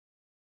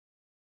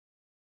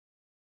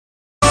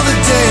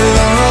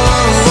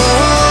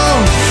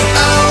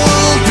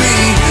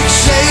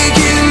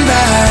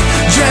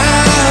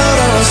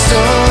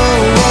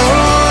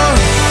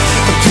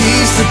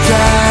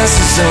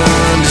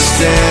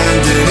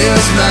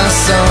is my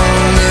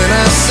song, and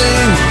I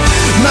sing,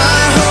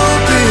 my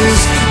hope is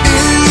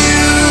in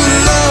you,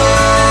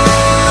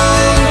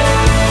 Lord.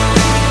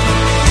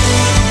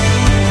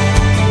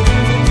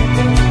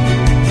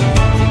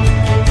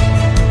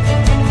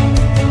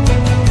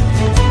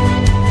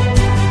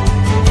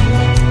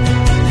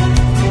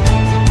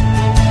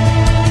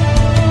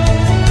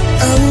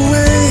 I will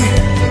wait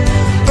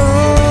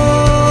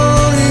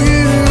on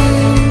you.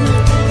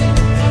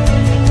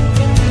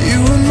 You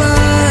are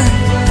my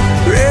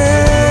refuge.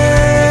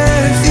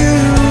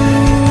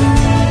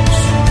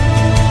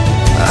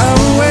 I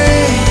will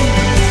wait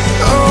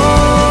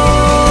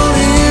on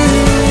you.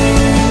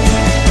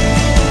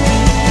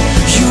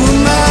 You are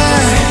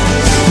my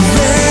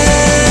refuge.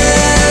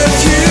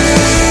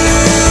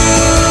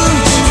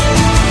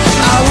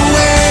 I will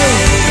wait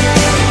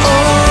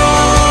on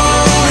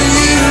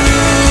you.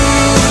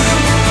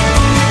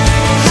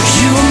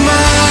 You are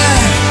my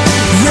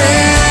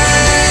refuge.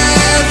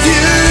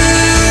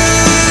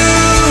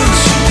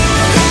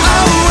 I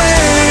will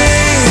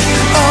wait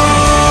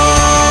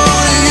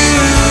on you.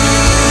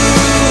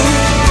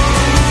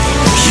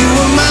 You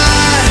are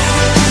my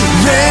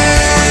refuge.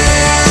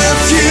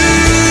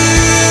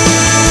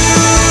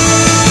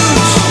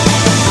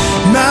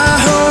 My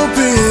hope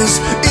is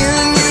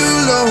in you,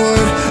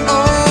 Lord,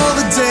 all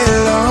the day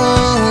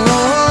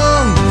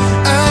long.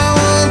 I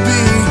won't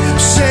be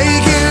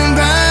shaken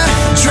by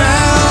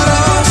drought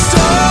or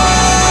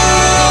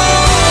storm.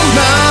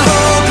 My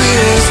hope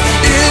is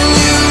in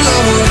you,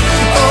 Lord,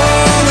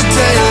 all the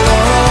day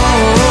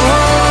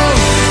long.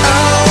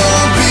 I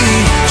won't be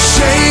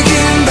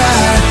shaken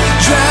by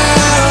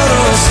drought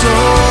or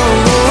storm.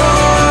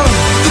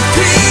 The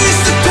peace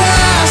that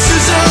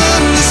passes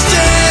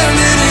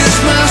understanding is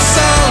my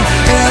song,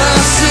 and I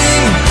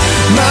sing,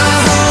 my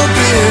hope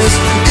is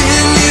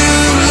in you,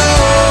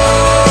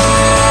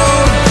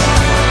 Lord.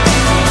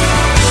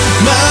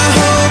 My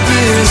hope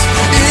is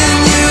in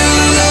you,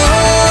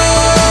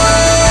 Lord.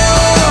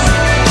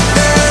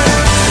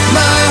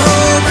 My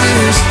hope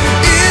is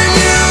in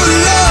you,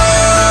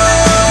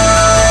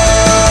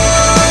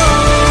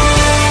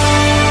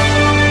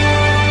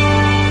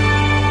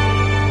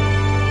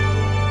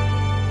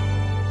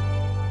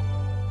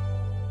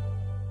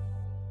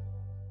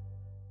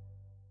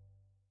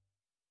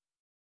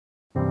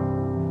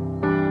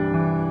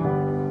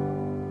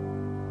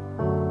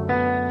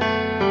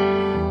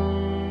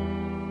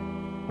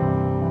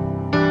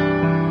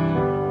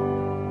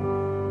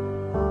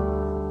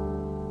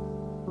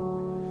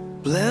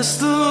 Bless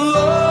the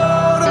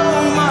Lord,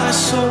 oh my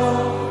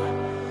soul,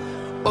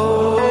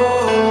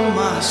 oh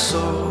my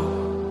soul.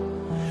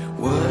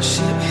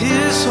 Worship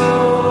His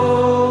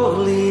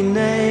holy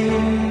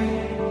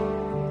name.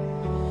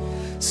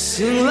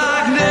 Sing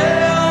like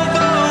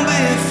never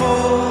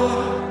before,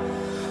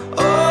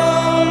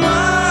 oh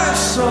my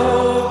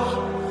soul.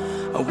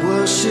 I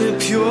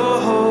worship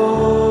Your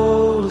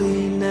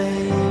holy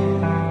name.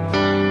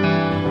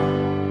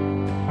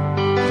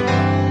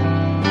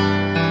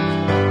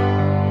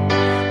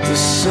 The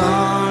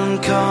sun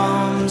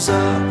comes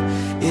up,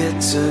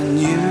 it's a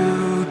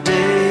new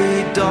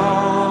day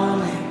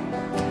dawning.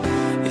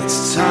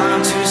 It's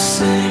time to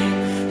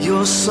sing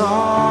Your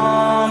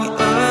song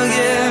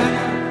again.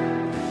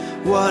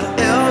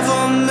 Whatever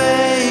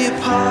may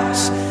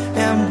pass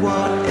and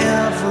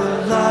whatever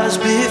lies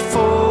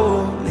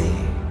before me,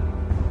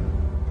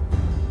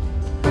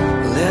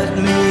 let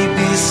me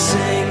be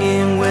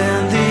singing when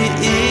the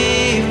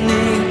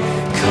evening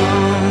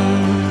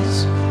comes.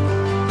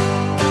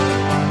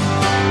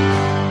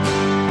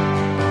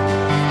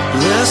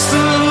 Bless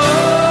the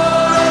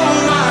Lord, oh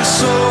my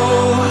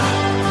soul,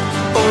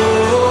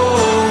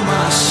 oh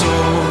my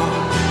soul.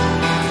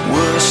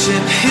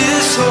 Worship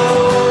His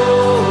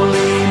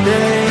holy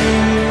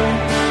name.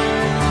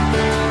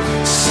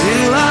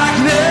 Sing like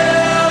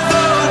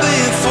never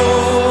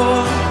before,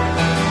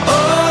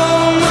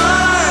 oh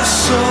my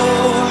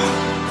soul.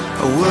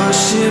 I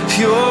worship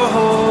Your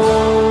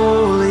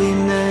holy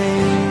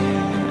name.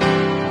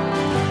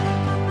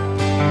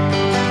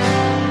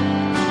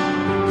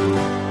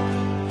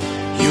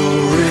 You're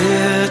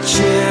rich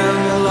in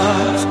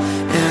love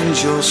and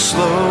You're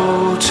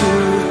slow to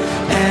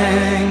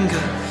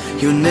anger.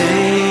 Your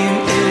name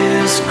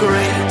is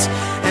great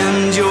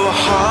and Your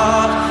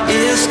heart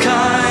is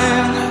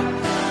kind.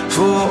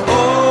 For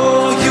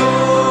all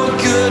Your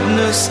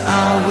goodness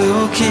I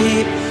will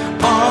keep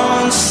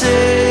on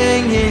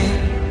singing.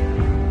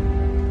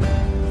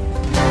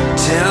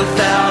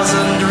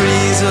 10,000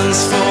 reasons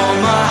for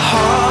my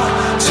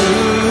heart to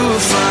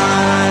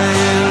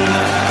find.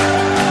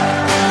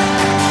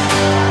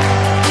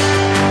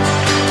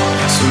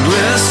 So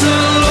bless the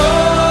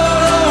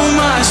Lord, oh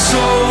my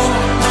soul,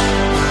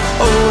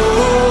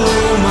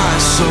 oh my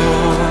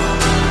soul.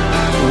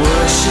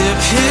 Worship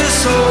His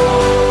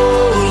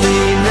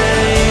holy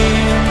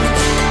name.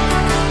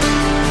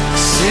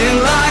 Sing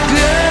like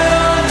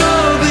never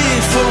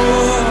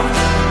before,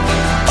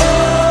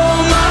 oh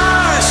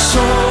my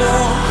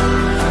soul.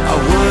 I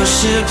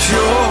worship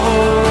Your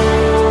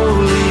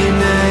holy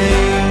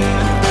name.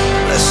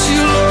 Bless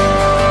You,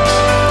 Lord.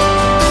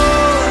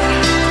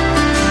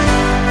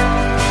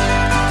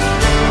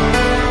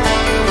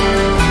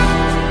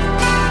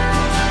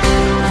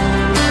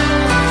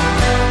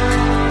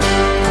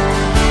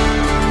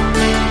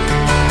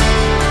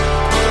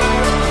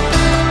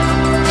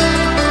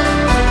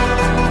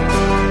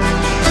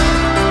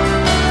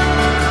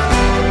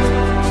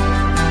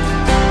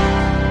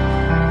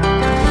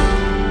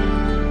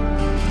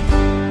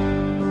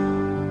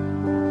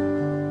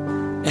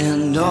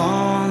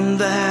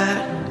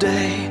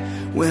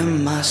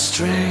 when my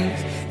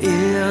strength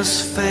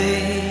is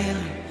failing,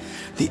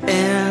 the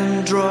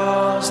end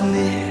draws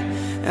near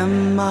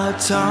and my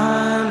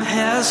time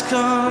has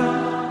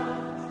come.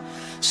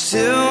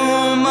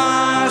 Still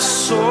my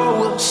soul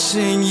will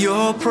sing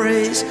your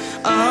praise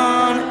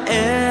unending.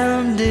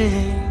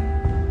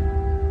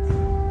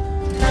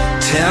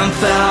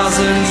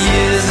 10,000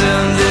 years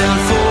and then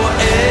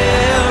forevermore,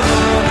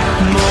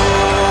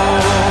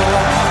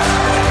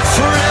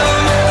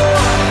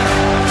 forevermore.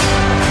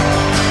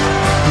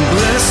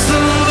 Bless the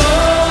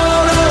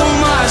Lord, oh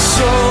my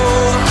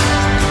soul,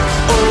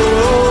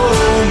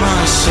 oh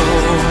my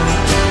soul.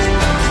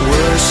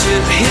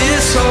 Worship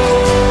His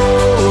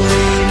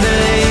holy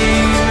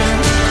name.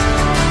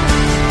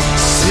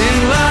 Sing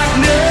like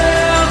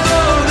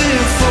never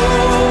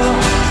before,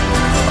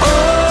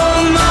 oh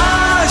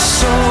my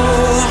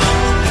soul.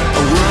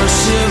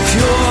 Worship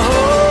your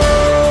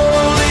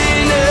holy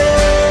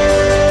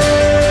name.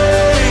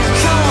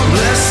 Come on,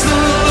 bless the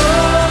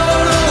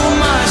Lord, oh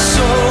my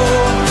soul,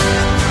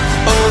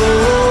 oh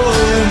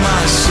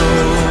my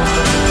soul.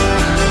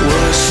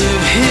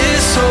 Worship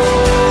His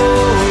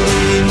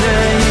holy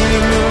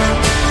name.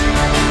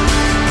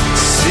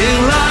 Sing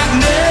like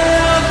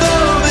never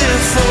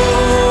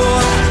before,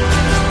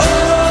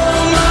 oh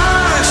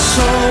my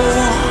soul.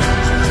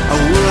 I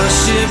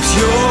worship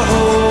your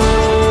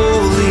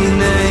holy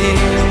name.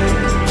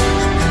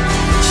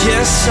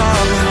 Yes, I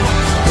will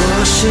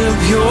worship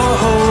your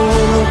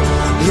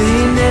holy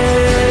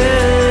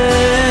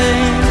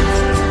name.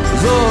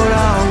 Lord,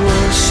 I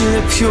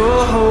worship your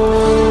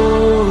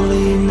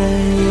holy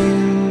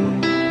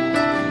name.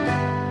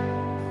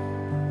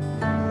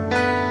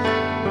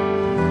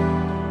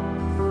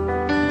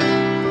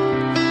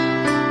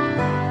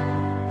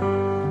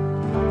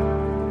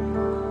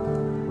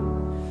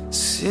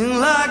 Sing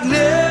like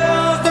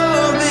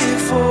never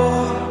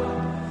before,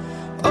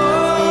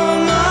 oh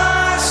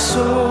my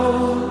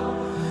soul.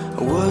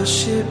 I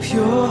worship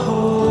your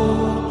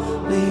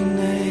holy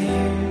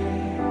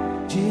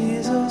name.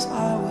 Jesus,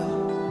 I will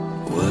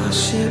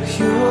worship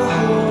your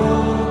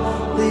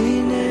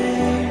holy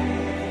name.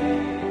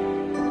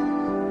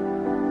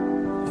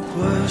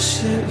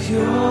 Worship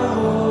your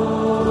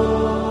holy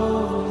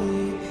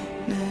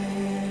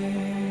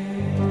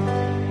name.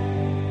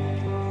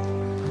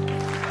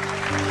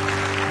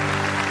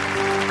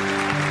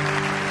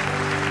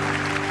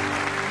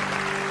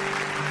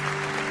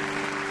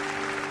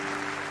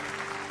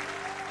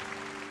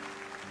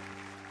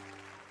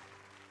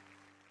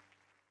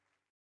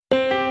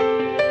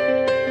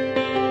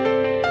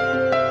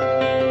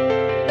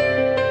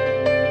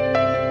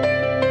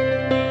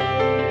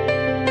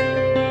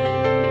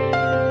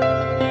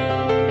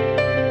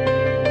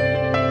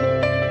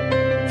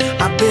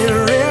 I've been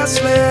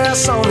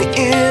restless on the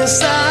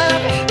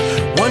inside,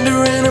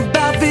 wondering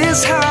about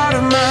this heart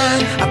of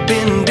mine. I've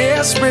been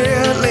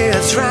desperately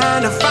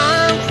trying to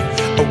find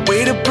a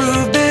way to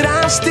prove that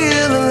I'm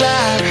still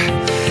alive.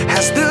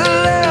 Has the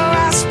love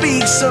I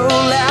speak so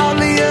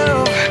loudly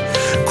of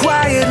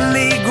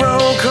quietly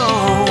grown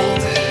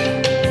cold?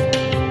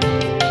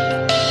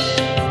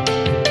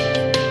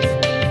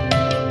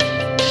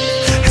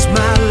 Has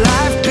my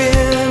life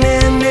been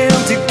an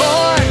empty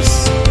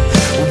voice?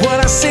 What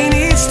I say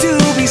needs to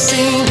be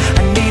seen.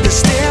 I need to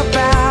step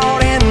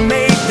out and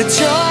make the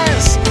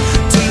choice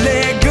to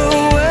let go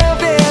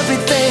of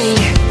everything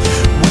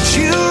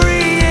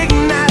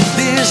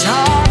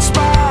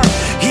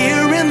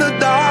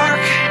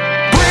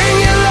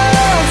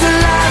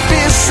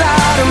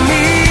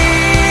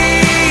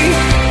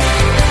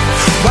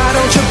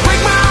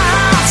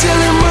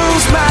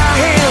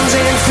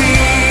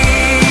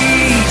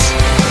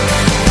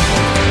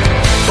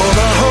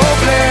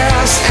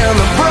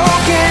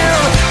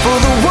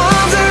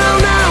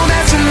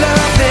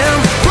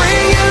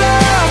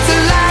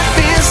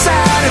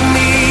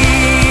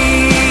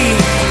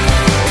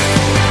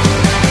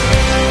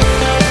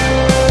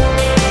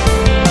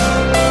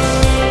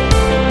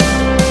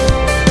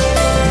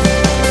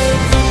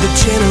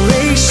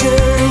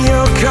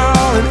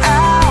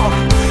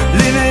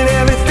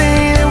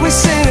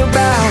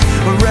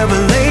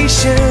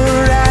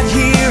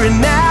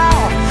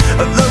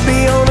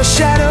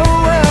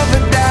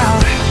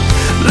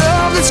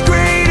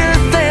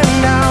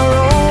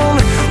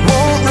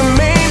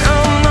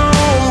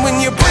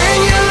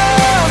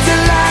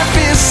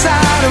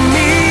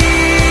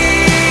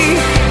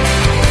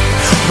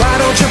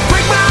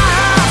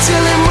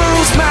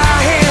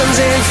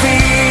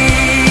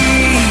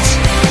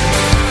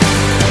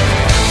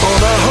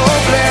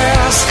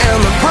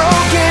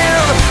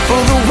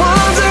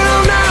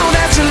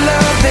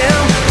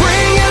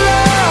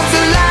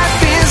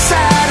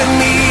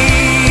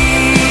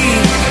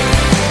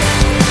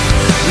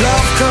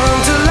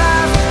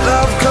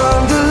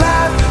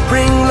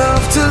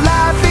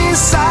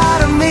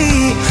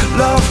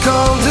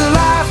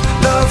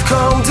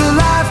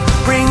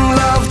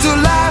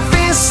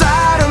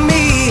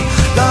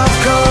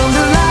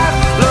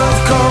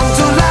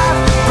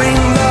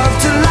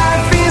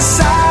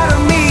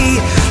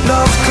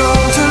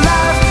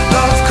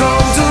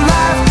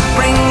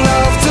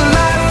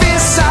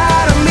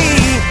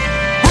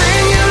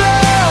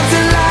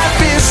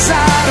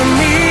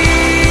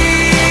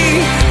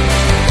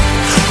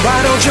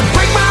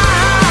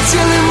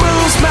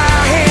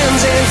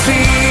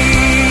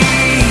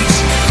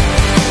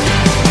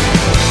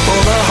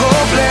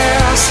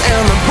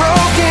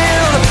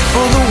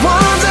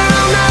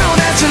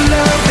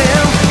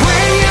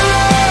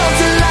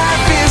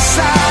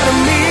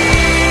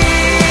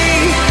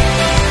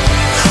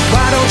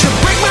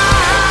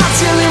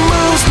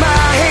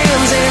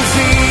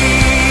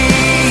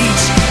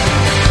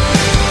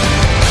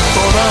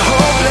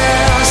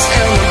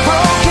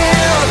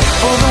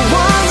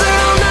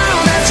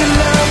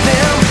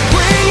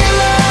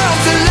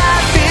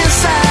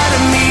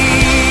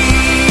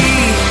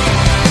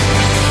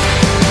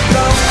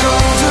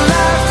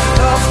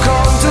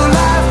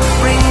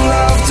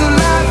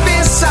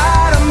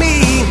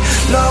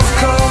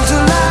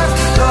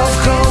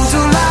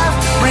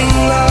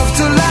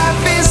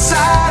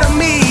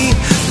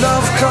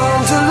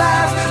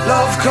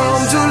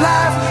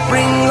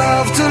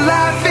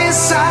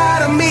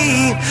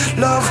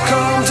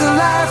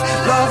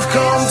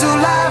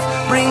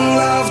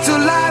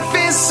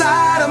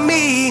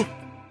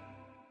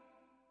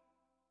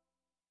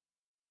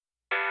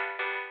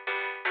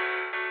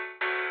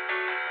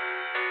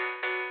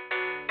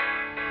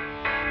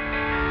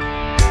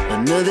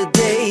Another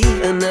day,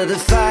 another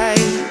fight.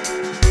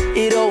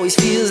 It always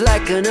feels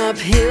like an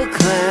uphill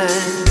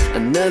climb.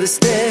 Another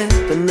step,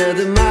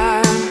 another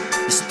mile,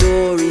 the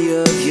story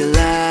of your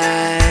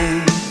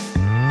life.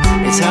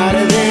 It's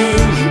harder than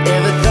you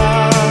ever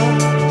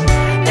thought,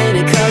 and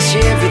it costs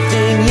you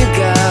everything you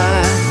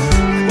got.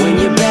 When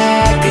you're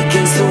back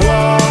against the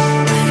wall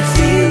and you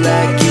feel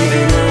like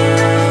giving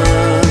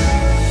up.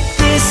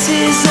 This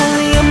is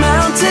only a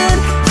mountain.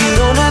 You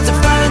don't have to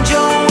find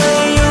your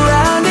way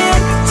around it.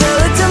 Tell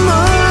it to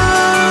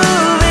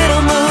move,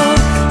 it'll move.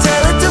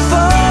 Tell it to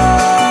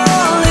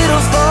fall,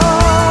 it'll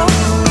fall.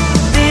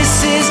 This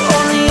is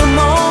only a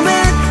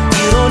moment.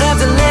 You don't have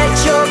to let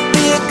your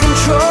fear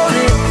control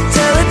it.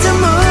 Tell it to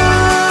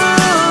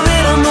move,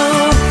 it'll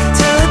move.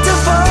 Tell it to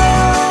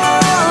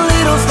fall,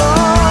 it'll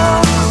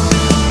fall.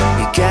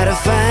 You gotta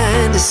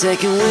find a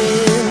second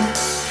wind.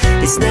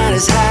 It's not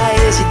as high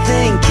as you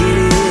think it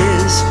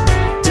is.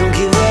 Don't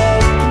give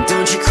up, and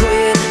don't you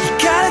quit. You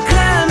gotta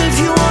climb if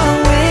you wanna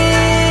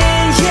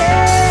win,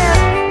 yeah.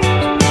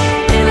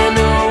 And I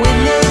know it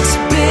looks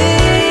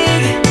big,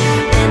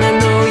 and I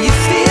know you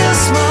feel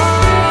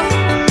small,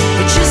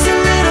 but just a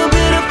little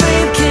bit of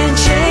faith can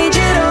change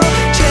it all,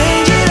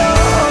 change it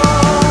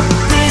all.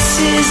 This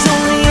is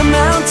only a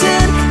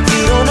mountain.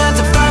 You don't have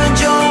to find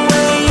your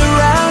way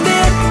around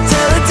it.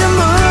 Tell it to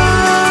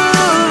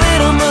move,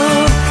 it'll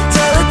move.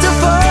 Tell it to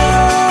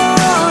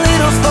fall,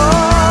 it'll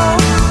fall.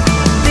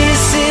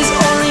 This is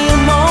only a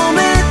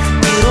moment.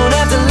 You don't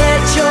have to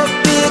let your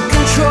fear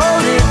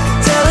control it.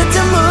 Tell it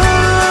to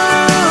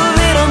move,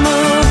 it'll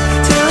move.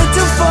 Tell it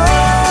to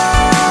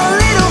fall,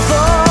 it'll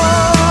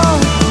fall.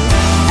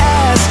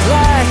 Ask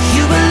like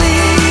you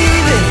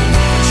believe it.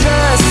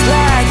 Trust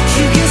like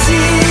you can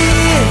see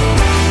it.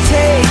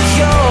 Take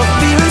your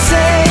fear and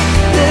say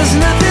there's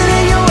nothing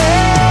in your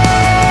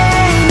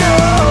way, no.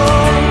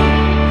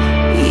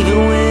 Even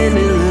when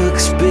it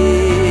looks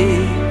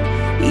big,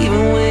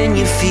 even when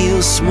you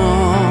feel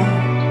small,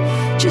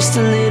 just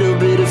a little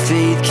bit of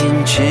faith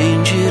can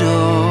change it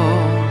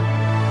all.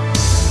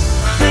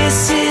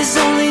 This is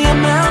only a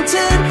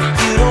mountain.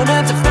 You don't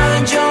have to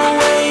find your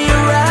way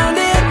around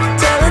it.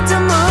 Tell it to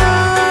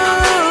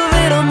move,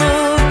 it'll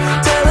move.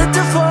 Tell it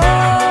to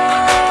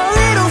fall,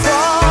 it'll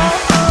fall.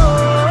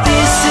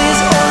 This is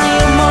only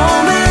a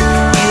moment.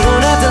 You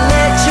don't have to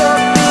let your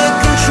fear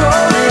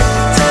control it.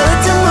 Tell it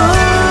to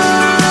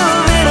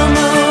move, it'll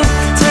move.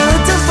 Tell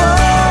it to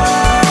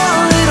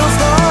fall, it'll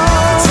fall.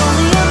 It's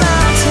only a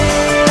mountain,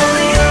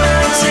 only a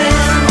mountain,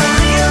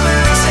 only a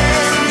mountain,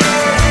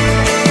 yeah.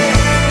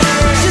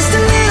 Just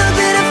a little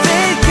bit of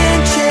faith can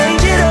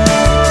change it all.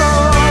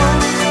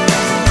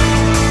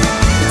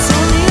 It's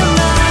only a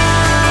mountain,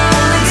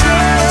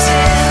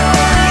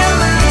 only a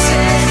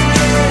mountain,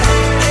 yeah.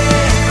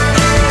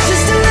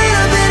 Just a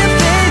little bit of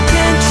faith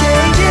can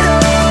change it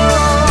all.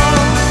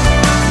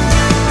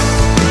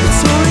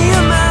 It's only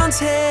a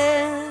mountain.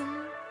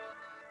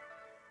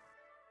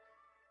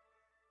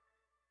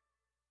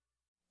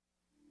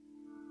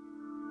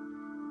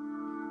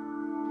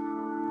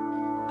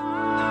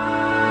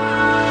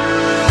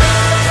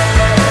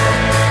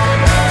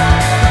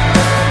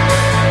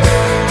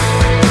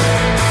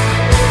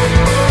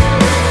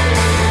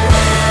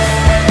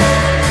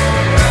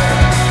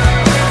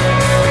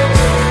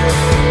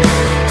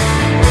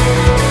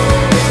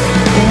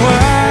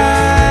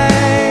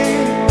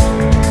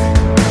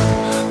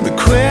 The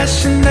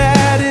question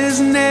that is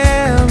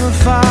never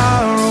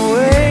far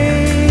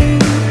away,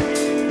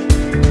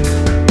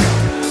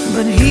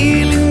 but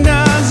healing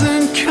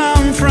doesn't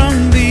come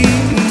from the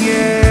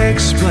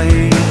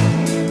explained.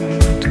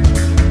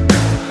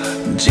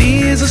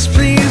 Jesus,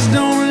 please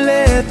don't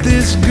let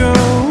this go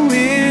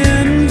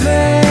in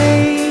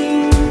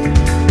vain.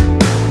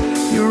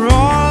 You're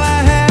all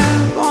I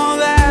have, all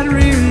that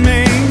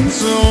remains.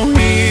 So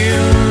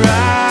here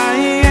I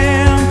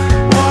am,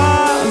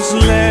 what's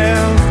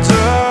left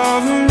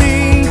of me,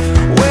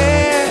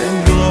 where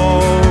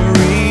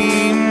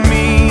glory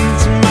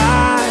meets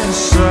my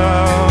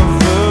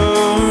suffering.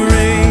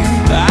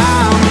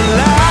 I'm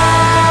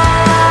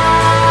alive,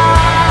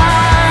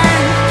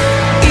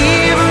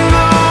 even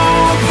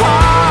though a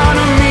part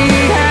of me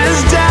has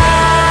died.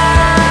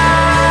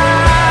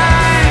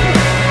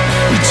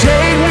 You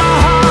take my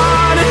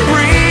heart and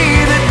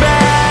breathe it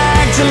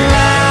back to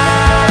life.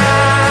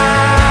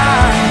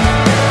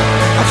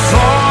 I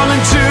fall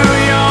into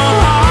your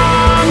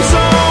arms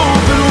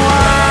open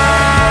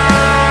wide,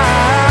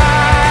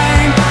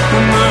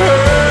 when the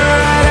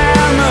hurt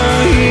and the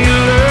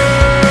healer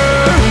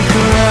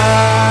cry.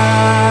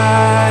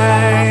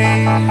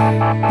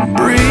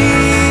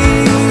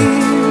 Breathe.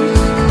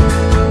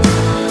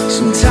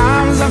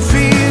 Sometimes I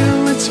feel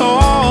it's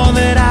all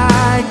that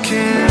I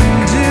can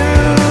do.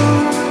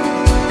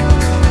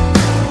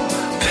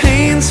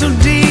 Pain so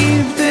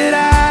deep that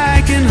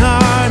I can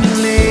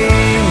hardly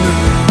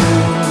move.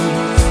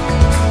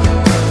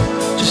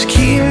 Just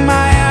keep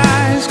my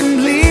eyes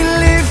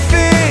completely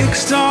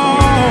fixed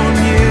on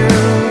you.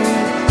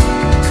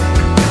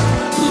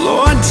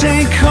 Lord,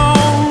 take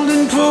hold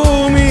and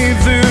pull me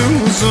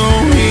through. So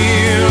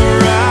here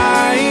I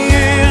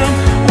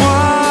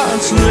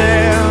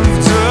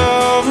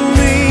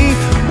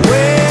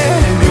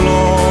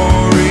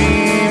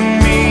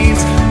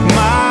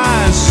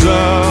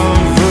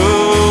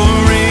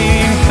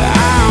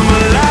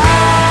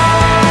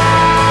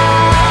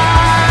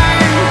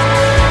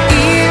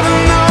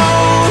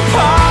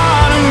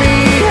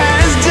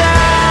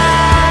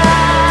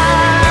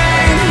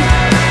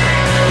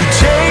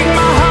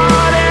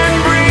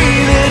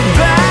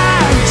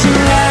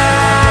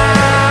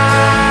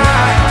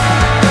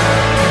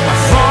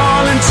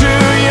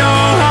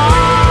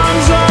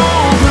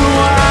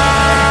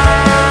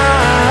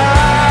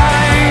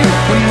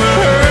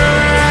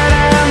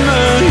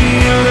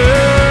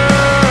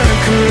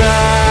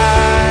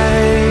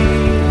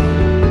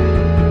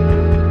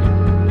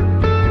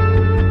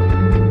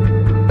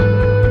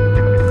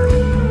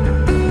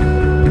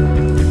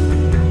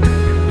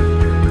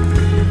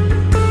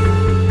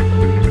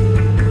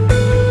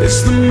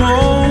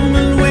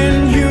moment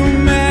when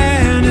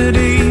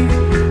humanity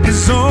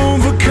is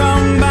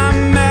overcome by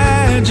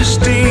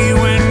majesty,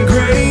 when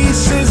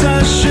grace is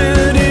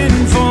ushered in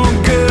for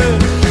good,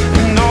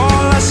 and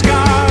all our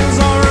scars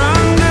are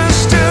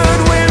understood,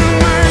 when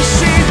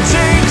mercy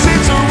takes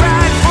its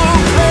rightful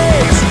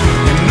place,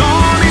 and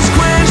all these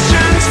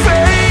questions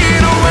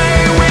fade away,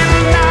 when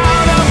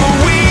out of a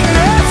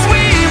weakness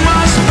we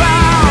must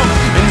bow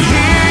and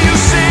hear you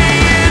say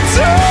it's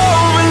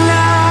over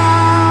now.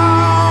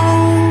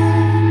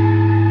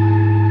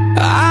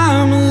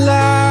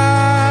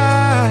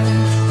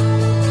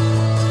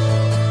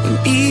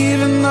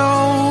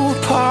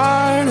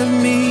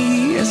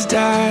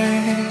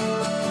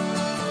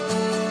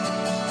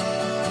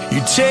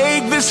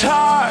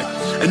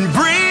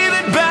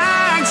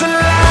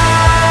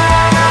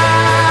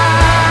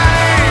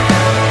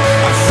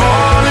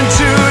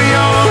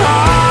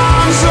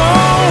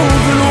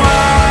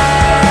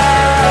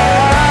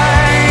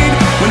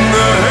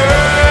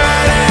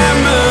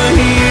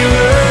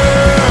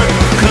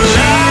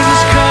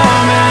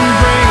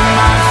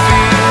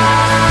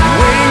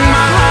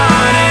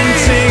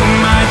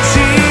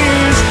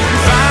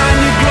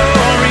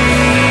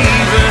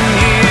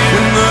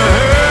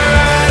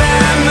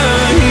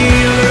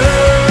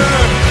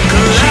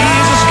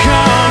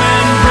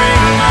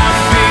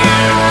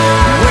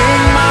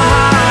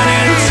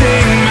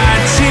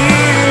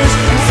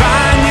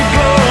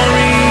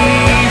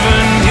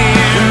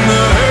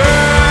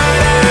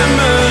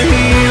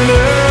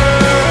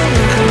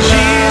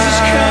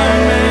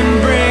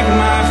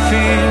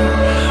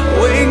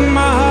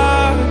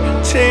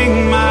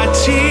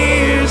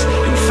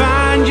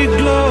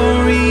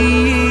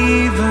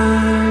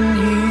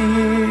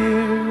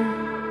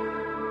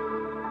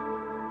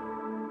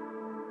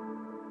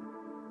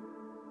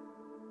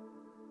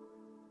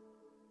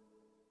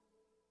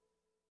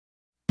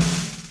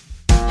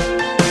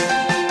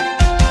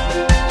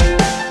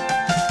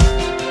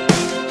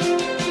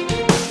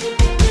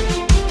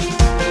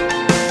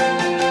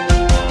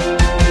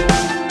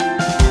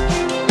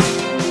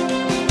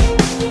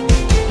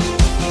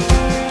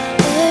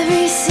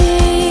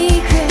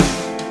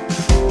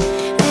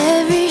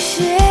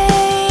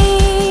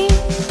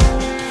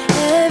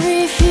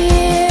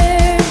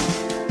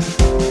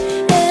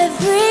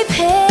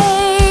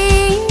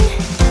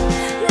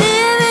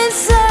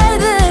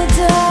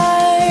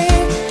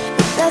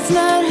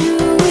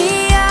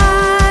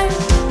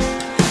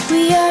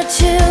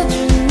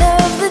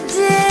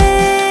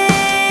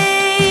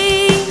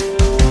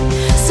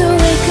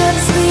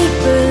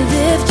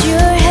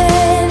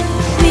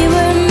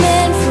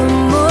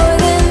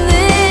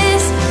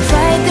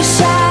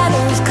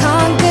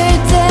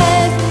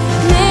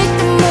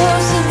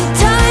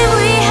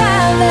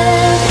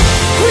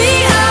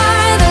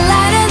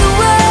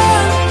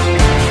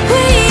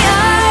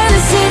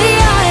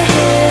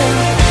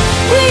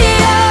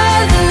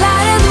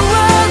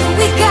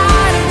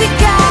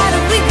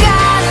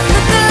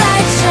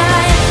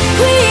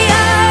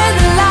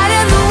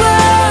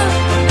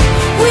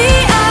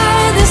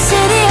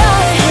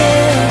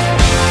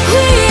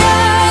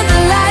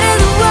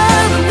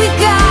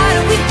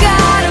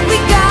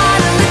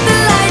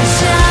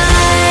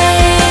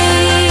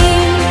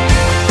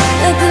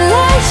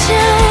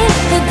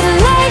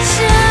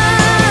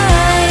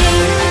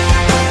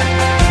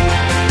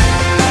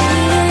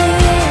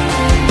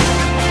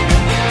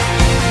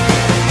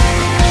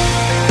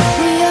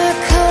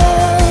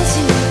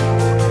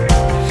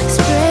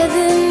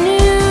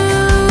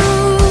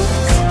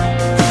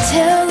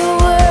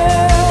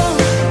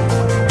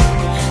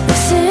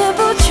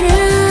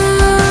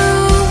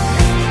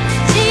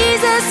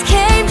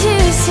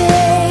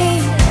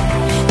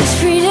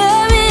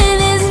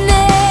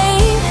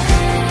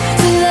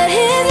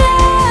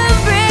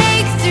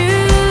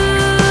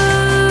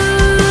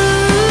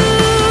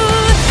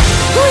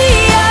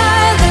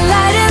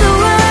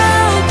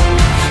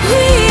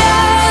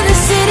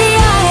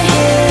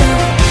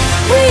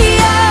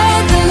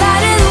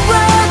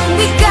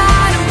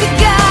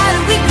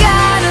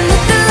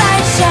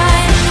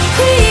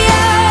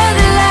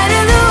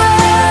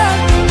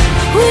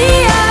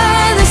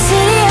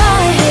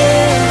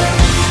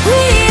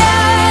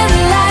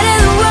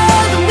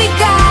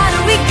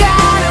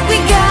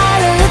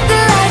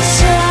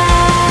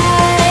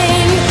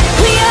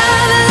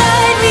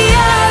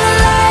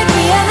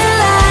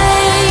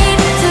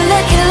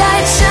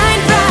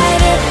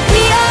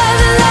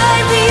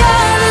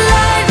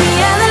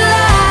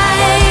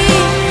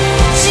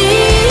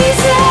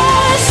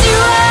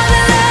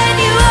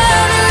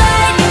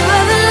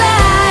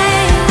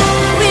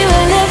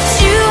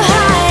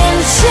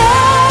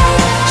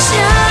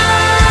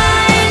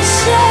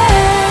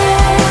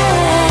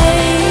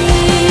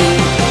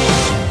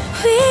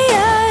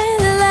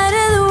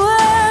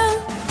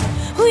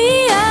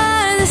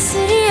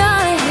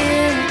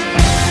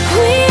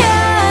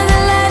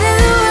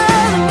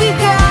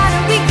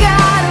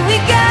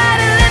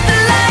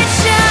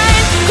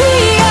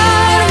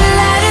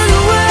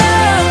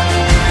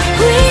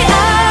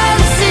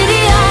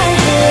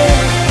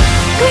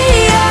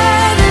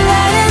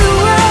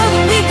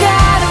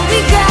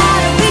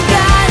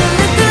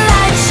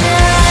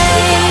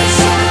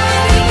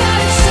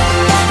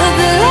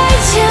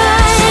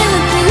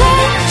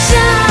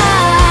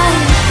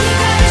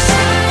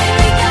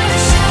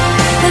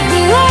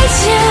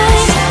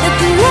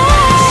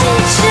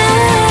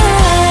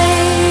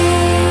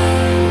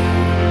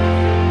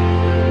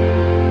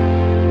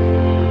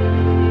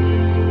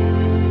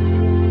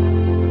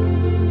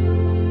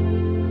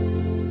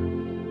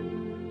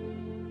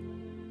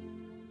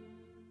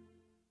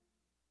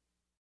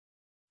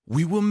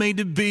 We were made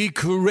to be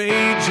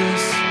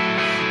courageous.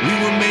 We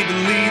were made to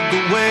lead the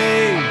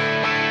way.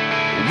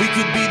 We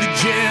could be the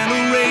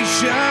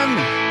generation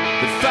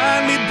that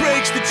finally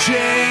breaks the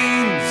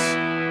chains.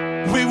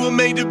 We were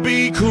made to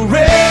be courageous.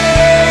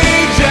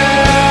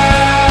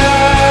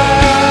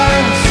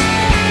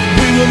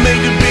 We were made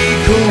to be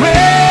courageous.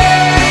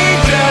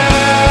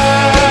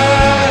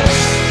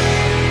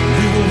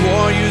 We were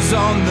warriors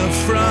on the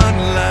front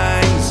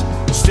lines,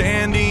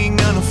 standing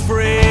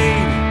unafraid.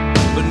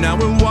 But now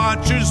we're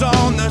watchers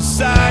on the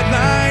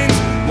sidelines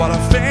while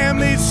our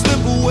families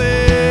slip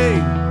away.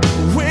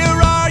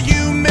 Where are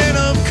you, men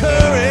of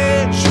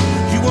courage?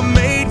 You were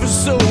made for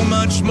so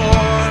much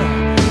more.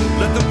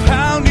 Let the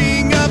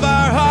pounding of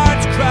our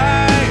hearts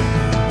cry,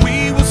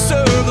 we will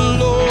serve the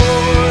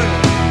Lord.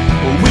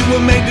 We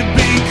were made to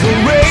be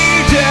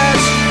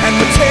courageous, and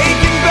we're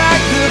taking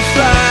back the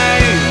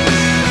fight.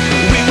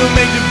 We were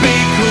made to be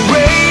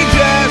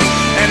courageous,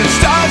 and it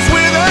starts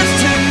with us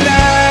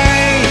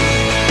tonight.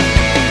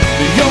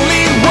 The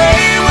only way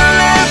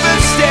we'll ever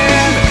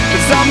stand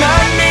is on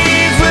our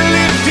knees with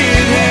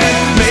lifted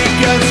hands. Make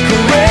us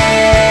courageous,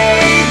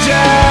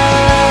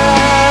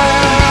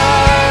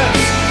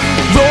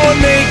 Lord,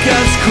 make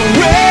us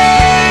courageous.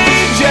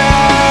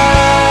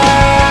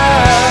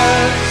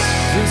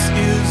 This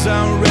is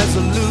our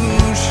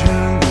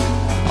resolution,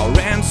 our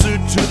answer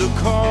to the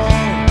call.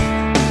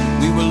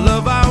 We will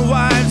love our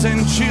wives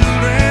and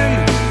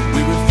children.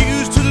 We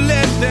refuse to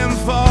let them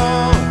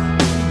fall.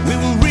 We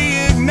will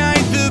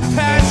reignite the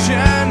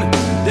passion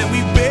that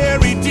we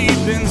bury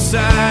deep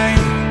inside.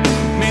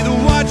 May the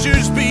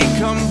watchers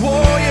become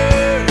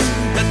warriors.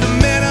 Let the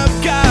men of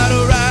God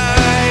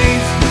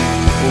arise.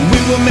 We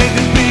were made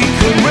to be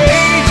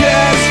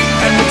courageous,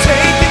 and we're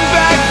taking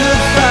back the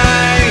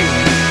fight.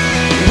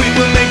 We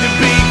were made to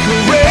be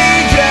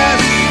courageous,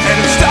 and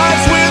it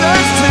starts with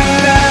us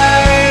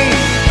tonight.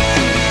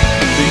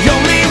 The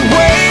only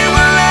way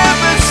we'll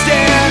ever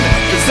stand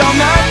is on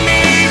our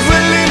knees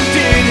with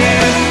lifted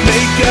hands.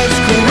 Make us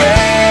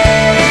courageous,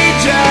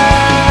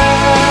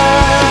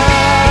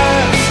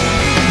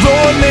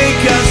 Lord,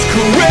 make us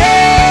courageous.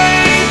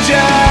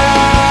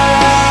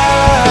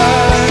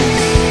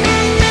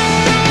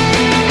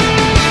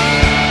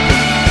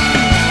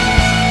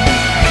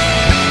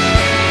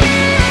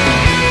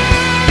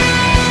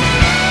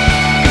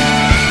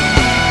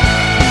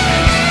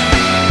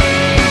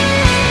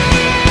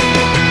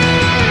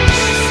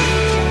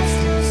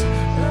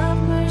 Love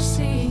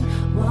mercy,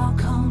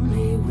 walk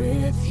humbly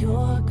with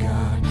your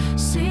God.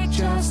 Seek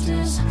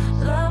justice,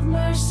 love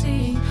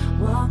mercy,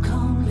 walk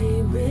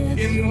humbly with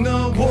In your the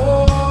God.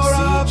 war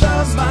of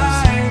the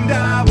mind,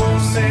 I will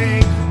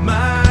make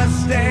my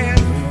stand.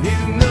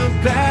 In the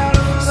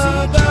battle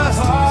of the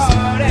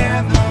heart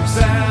and the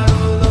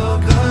battle of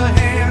the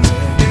hands.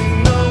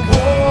 In the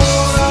war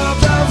of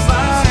the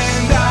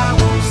mind, I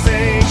will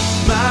make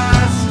my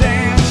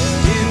stand.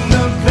 In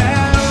the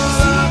battle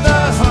of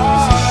the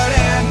heart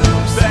and the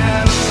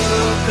battle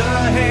of the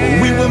hands.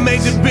 We were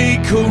made to be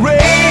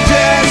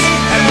courageous,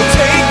 and we're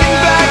taking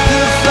back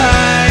the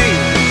fight.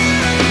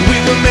 We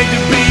were made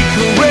to be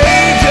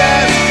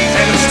courageous,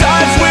 and it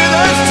starts with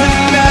us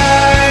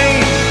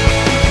tonight.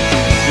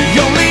 The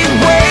only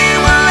way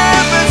we'll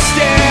ever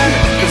stand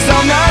is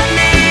on our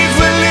knees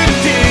with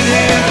lifted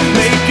hands.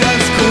 Make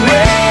us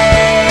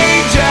courageous,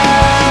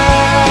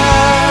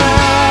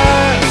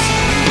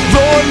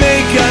 Lord,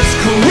 make us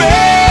courageous.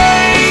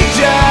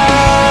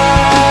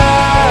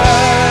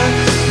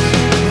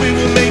 We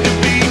were made to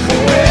be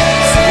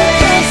courageous,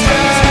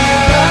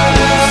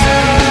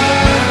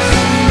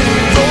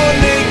 Lord,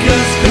 make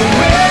us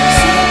courageous.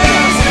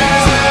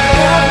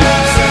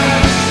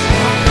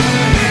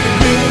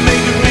 We were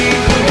made to be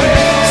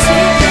courageous,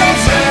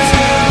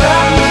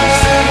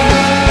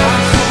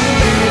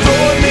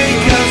 Lord,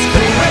 make us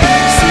courageous.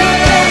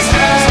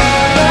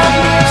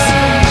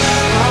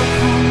 Walk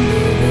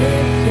humbly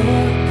with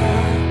your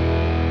God.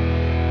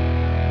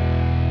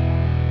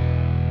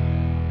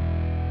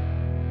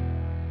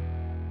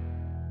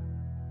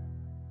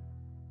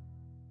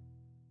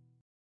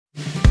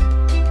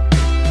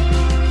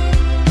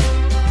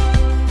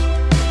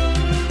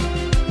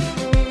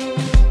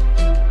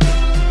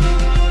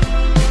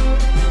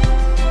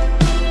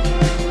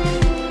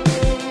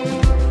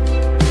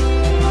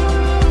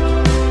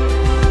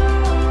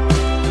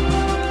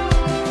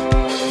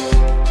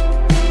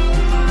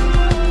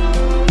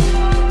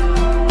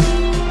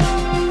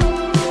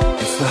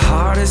 It's the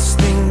hardest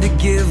thing to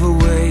give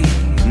away,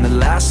 and the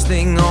last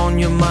thing on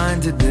your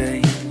mind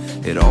today.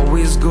 It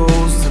always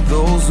goes to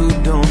those who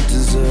don't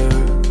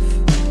deserve.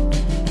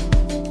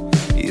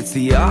 It's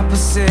the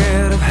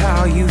opposite of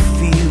how you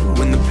feel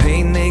when the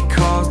pain they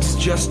caused is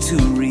just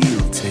too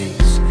real.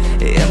 Takes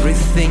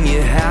everything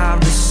you have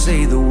to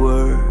say the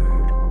word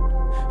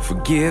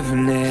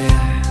forgiveness.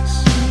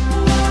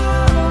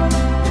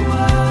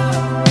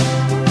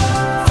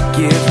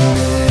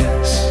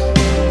 Forgiveness.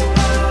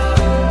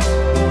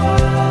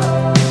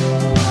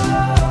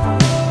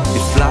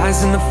 It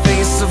flies in the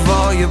face of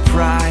all your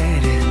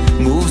pride. It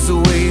moves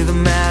away the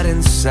mad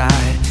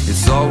inside.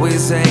 It's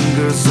always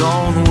anger's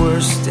own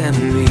worst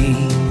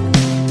enemy.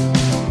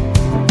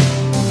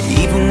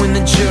 Even when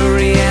the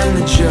jury and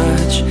the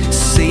judge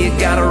say you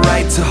got a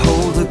right to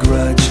hold a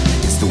grudge,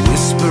 it's the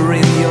whisper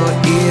in your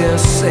ear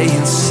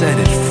saying set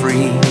it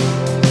free.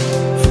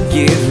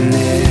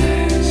 Forgiveness.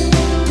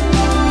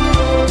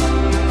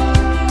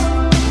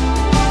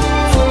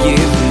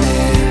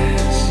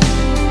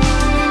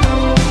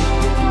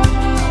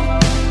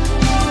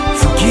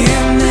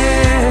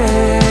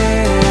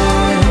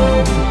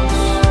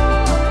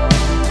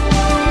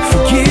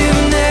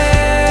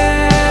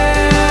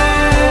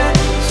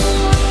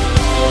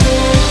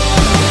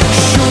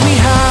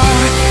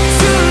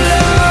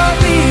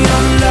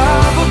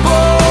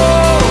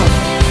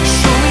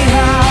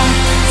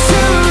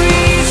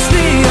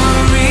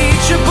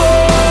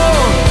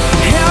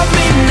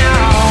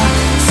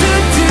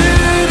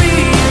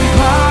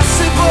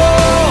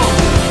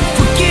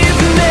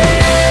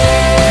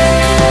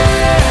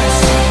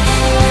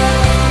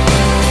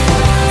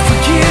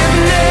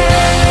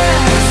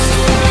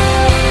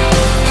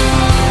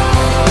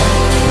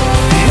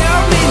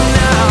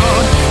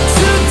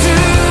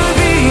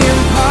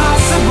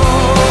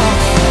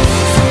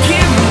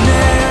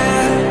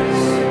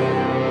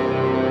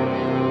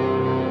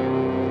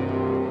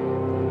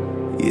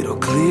 It'll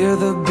clear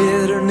the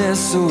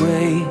bitterness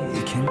away.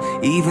 It can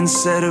even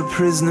set a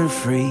prisoner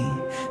free.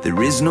 There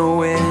is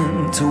no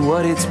end to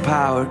what its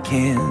power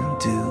can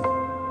do.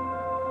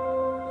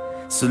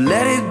 So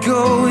let it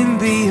go and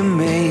be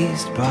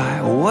amazed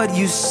by what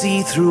you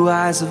see through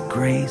eyes of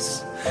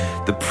grace.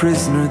 The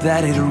prisoner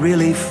that it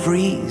really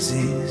frees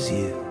is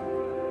you.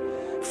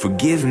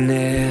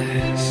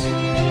 Forgiveness.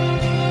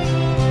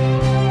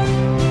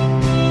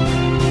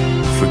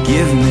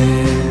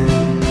 Forgiveness.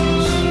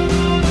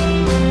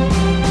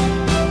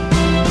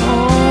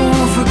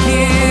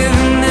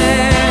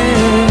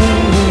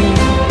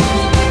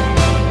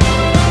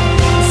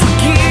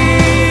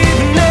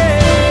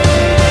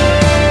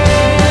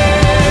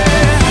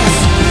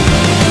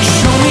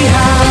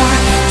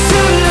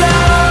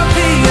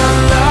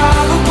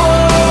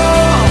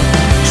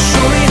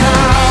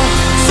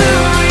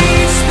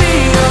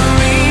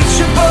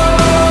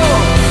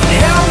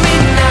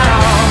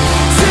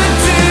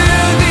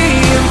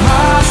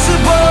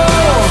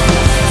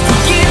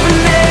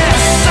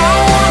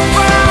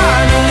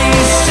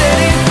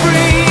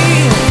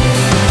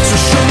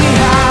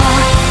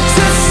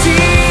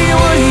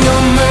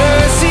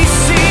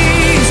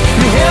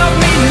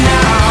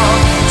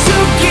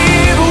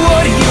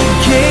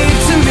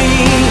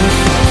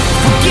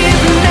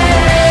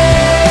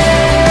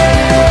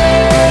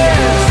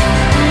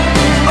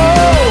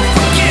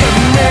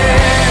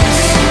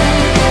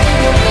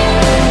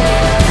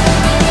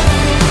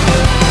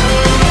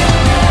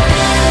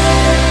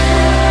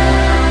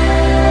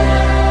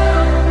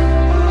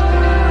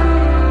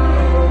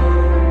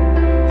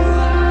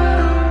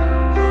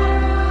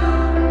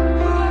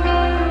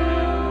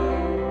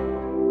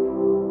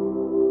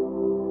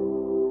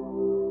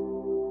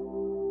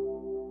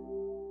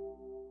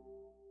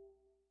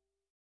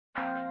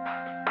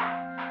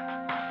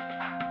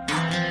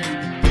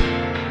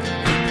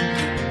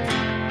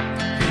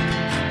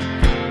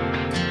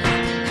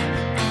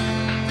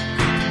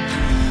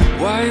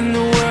 Why in the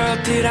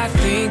world did I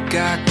think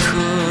I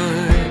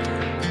could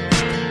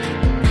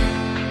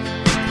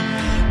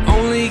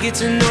only get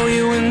to know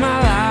you when my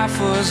life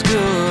was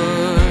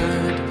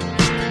good?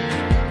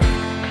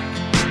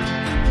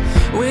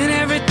 When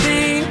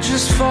everything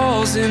just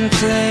falls in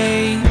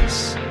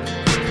place,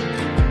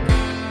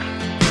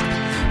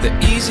 the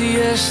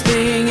easiest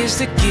thing is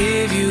to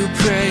give you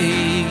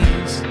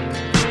praise.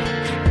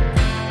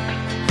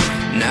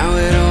 Now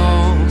it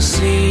all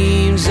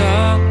seems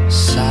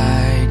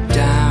upside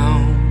down,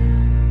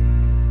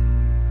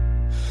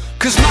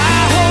 'cause my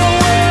whole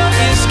world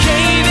is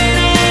caving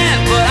in,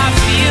 but I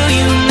feel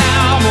you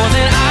now more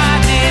than I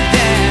did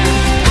then.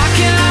 How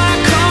can I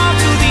come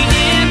to the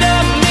end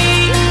of me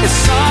and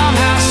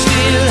somehow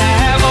still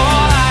have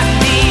all I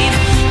need?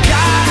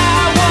 God,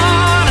 I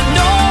wanna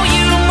know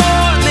you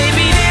more.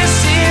 Maybe this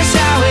is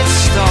how it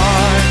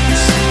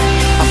starts.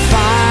 I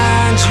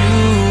find you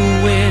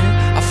when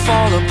I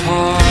fall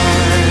apart.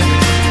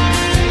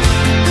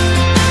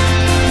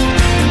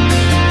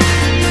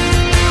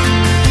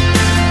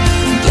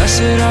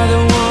 Blessed are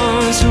the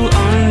ones who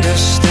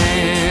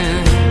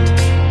understand.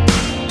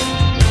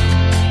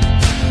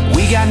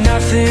 We got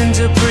nothing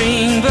to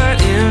bring but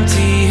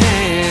empty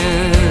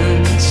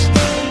hands.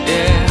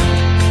 Yeah,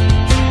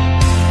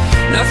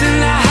 nothing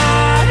to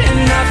hide and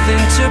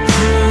nothing to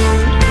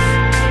prove.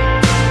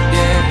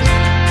 Yeah,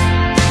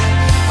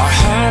 our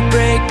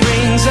heartbreak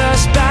brings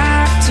us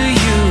back to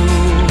you.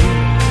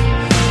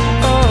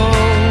 Oh,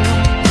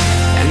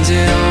 and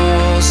it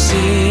all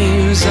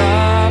seems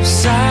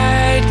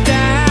upside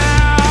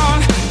down,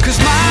 'cause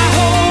my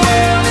whole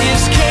world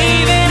is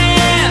caving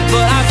in,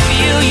 but I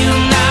feel you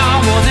now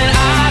more than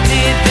I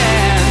did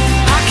then.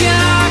 How can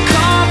I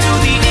come to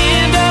the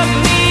end of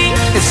me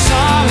and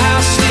somehow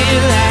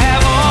still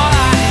have all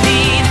I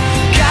need?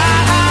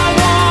 God, I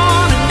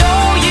wanna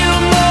know you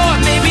more.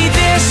 Maybe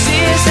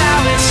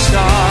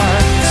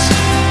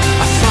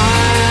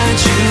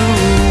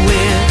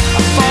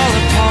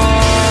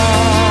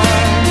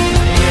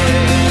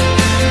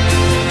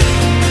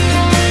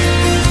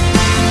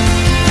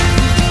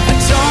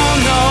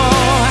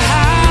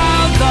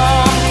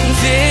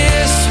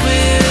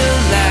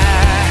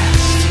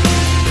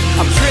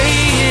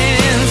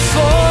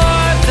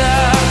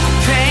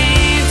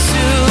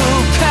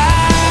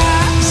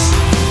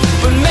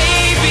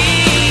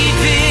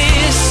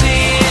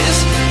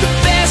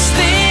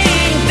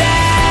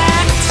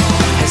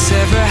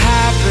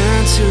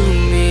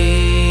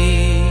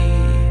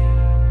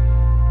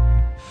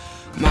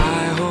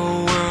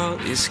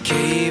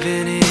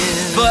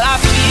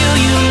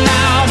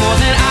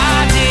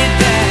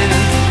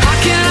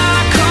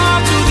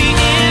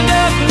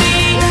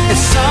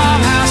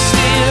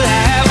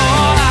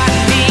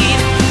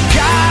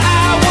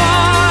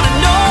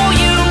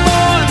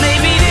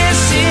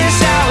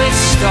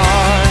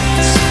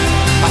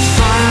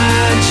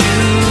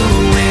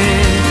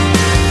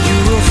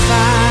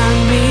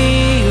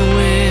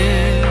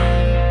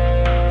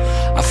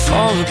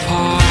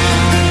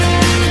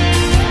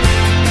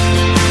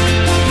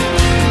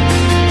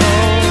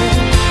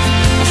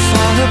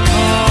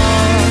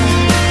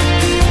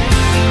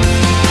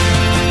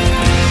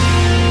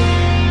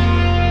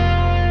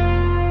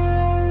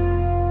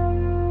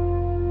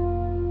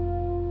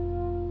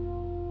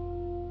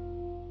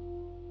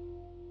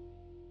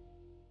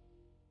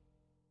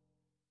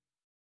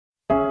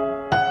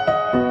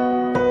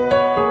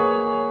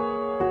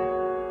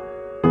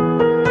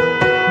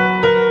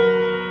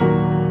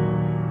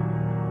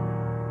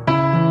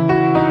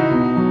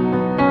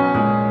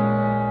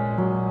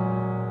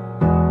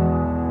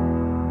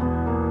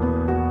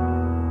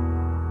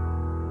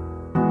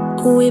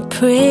We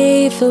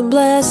pray for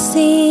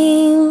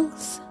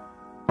blessings,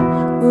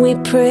 we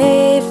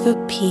pray for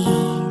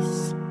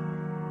peace,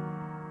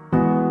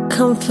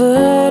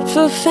 comfort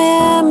for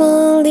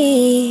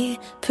family,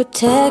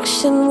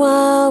 protection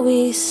while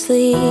we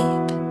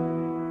sleep.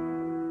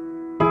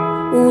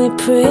 We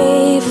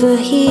pray for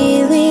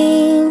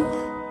healing,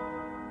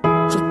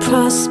 for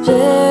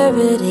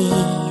prosperity.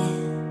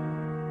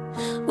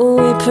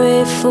 We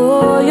pray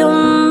for your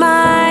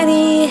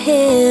mighty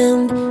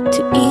hand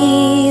to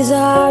ease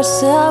our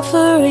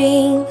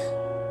suffering.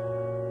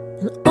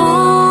 And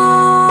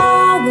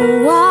all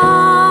the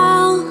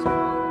while,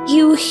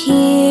 you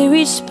hear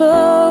each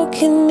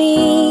spoken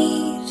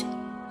need.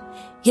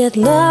 Yet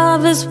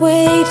love is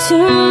way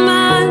too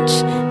much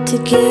to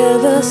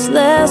give us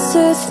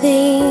lesser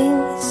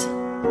things.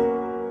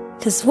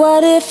 'Cause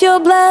what if your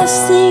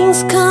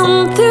blessings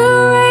come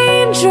through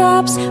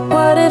raindrops?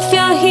 What if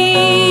your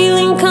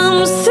healing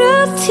comes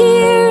through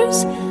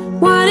tears?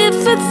 What if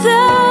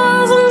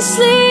 1,000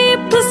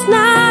 sleepless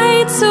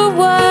nights are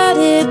what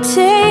it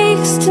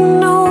takes to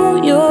know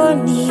you're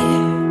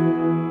near?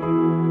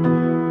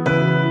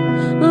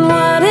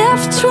 What if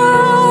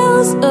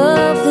trials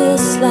of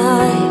this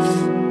life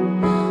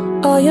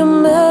are your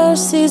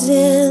mercies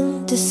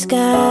in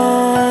disguise?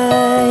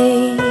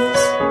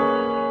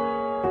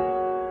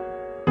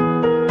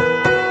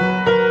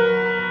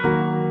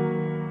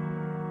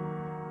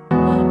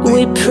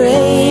 We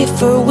pray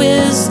for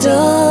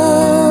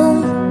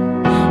wisdom,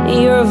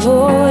 your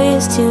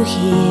voice to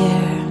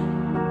hear.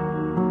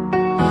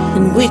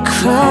 And we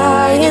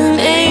cry in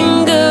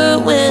anger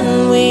when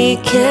we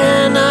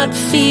cannot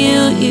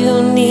feel you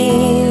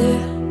near.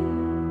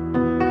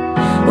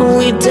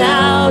 We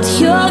doubt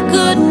your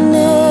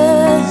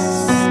goodness,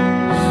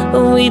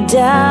 we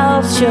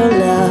doubt your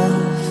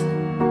love,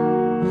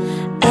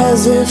 as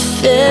if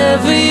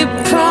every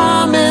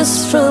promise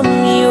from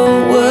your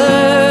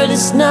word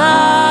is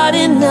not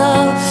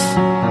enough.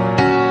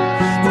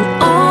 And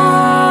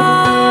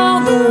all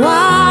the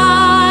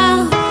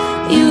while,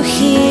 you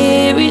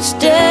hear each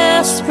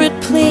desperate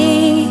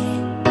plea,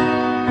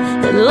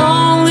 and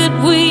long that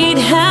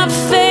we'd have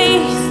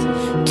faith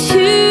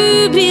to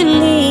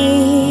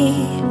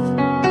believe.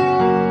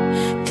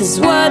 'Cause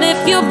what if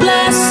your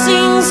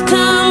blessings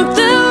come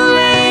through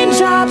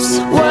raindrops?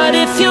 What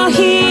if your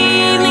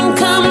healing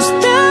comes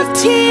through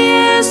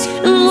tears?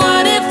 And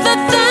what if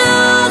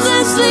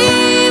 1,000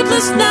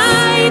 sleepless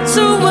nights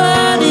are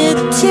what it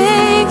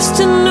takes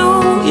to know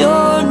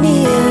you're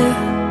near?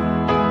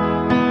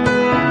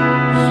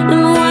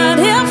 And what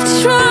if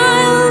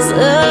trials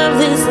of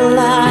this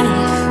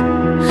life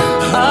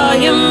are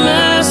your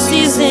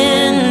mercies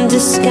in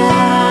disguise?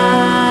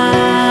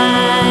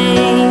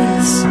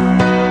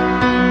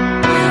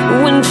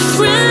 When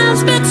friends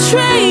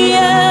betray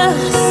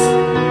us,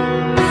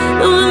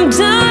 when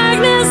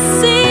darkness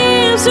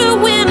seems to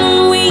win,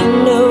 we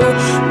know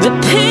the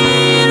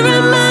pain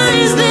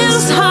reminds this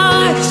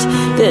heart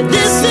that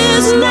this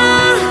is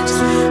not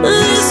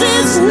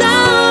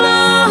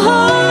our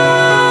home.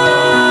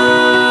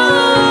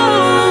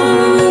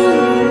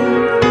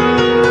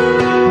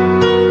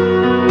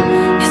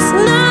 It's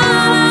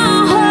not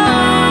our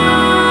home.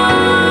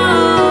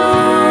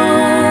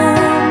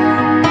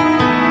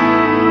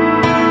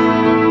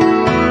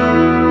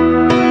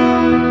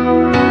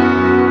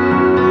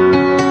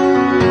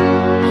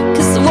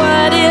 'Cause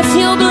what if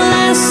your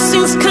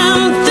blessings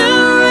come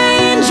through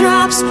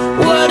raindrops?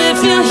 What if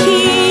your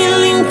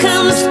healing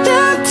comes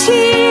through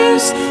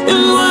tears?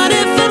 And what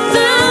if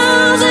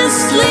 1,000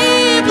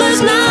 sleepless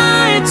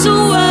nights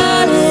are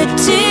what it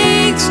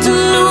takes to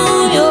know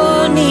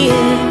you're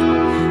near?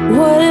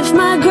 What if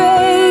my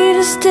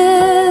greatest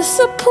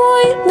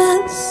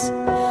disappointments,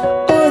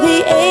 or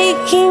the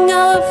aching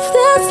of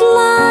this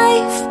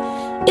life,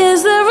 is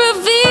the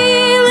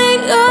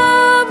revealing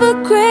of a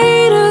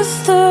greater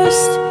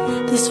thirst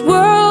this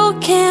world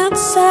can't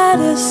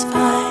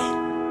satisfy?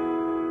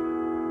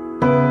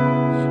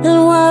 And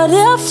what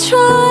if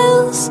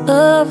trials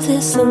of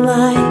this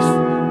life,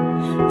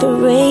 the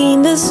rain,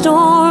 the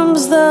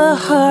storms, the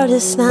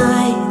hardest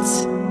nights,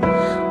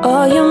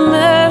 are your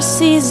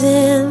mercies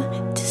in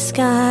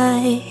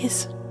disguise?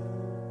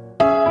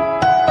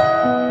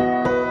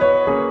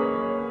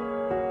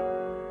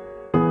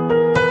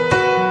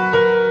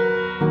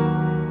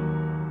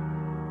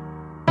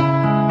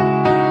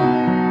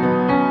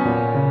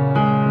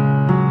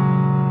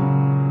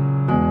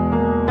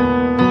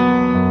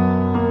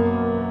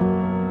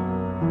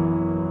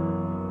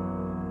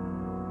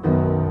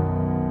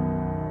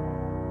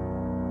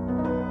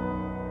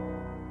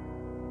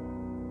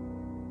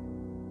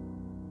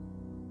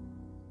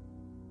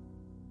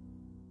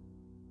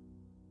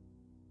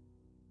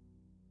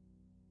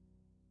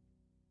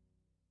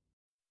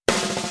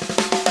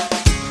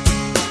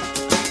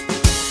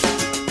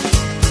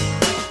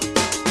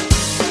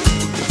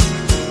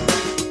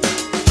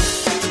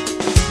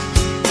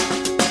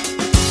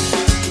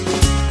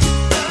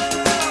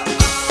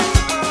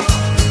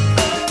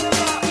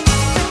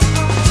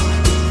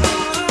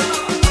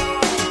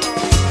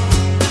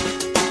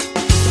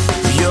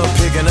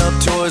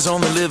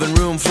 on the living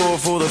room floor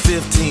for the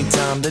 15th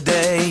time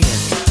today.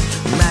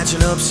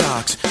 Matching up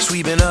socks,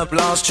 sweeping up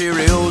lost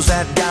Cheerios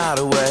that got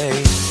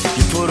away.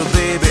 You put a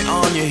baby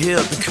on your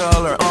hip, the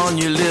color on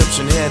your lips,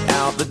 and head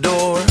out the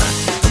door.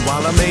 And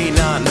while I may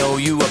not know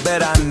you, I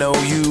bet I know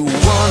you.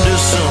 Wonder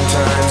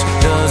sometimes,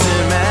 does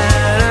it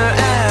matter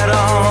at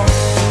all?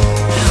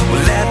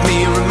 Well, let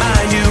me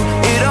remind you,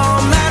 it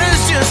all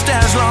matters just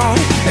as long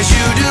as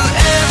you do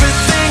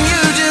everything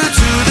you do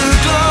to the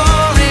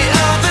glory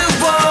of the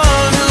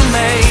one who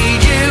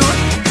made you.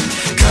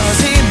 'Cause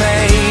he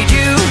made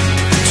you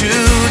to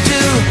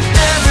do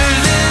every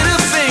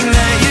little thing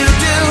that you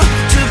do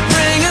to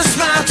bring a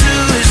smile to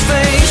his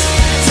face.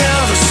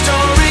 Tell the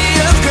story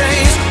of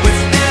grace with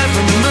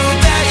every move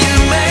that you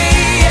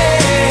make,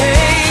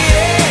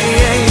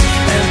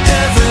 and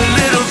every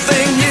little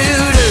thing you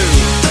do.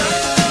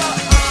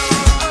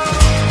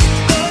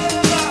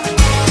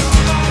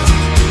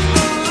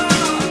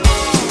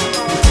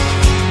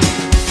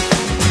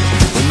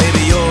 Well,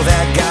 maybe you're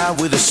that guy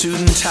with a suit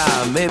and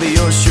tie. Maybe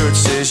your shirt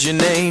says your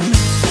name.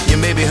 You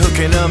may be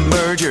hooking up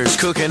mergers,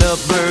 cooking up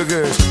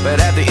burgers, but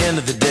at the end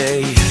of the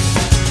day,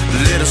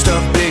 little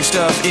stuff, big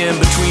stuff, in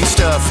between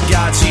stuff,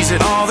 God sees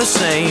it all the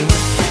same.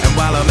 And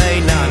while I may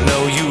not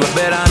know you, I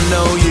bet I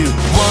know you.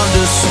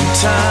 Wonder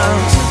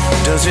sometimes,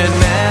 does it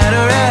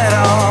matter at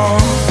all?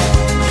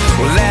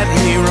 Well, let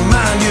me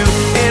remind you,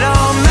 it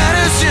all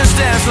matters just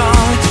as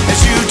long as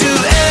you do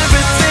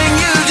everything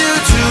you do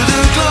to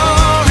the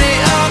glory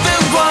of the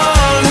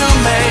one who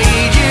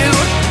made you.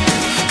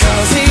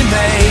 'Cause he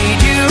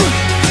made you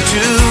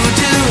to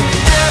do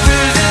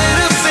every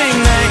little thing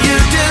that you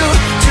do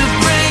to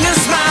bring a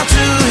smile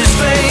to his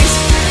face.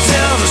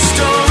 Tell the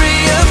story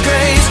of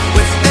grace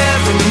with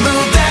every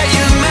move that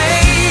you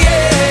make,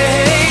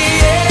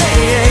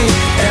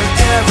 and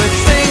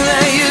everything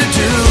that you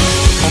do.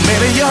 Or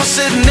maybe you're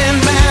sitting in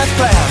math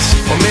class,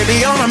 or maybe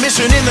you're on a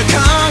mission in the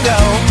Congo,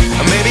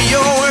 or maybe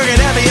you're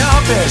working at the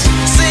office,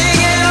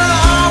 singing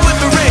along with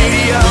the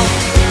radio.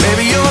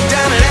 Maybe you're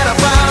down at a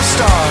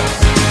 5-star,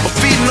 or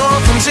feeding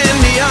orphans in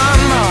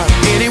Myanmar.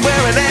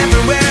 Anywhere and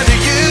everywhere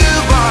that you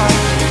are,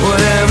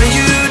 whatever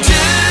you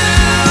do,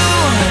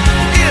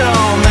 it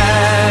all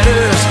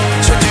matters.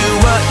 So do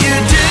what you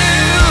do,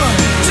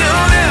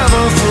 don't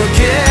ever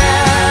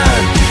forget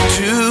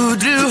to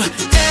do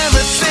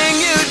everything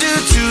you do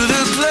to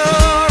the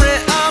glory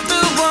of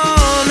the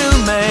one who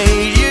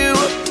made you.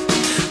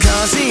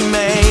 'Cause he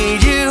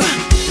made you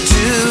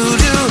to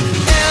do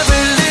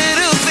every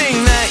little thing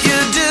that you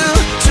do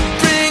to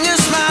bring a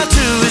smile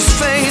to his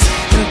face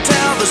and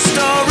tell the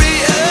story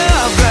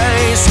of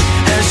grace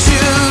as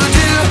you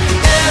do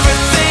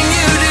everything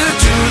you do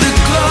to the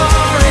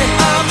glory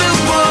of the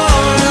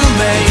one who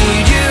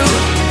made you.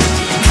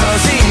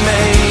 'Cause he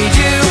made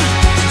you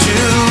to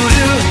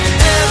do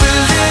every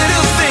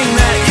little thing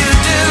that you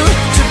do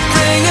to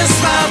bring a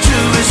smile to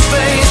his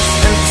face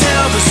and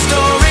tell the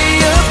story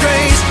of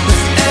grace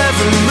with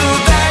every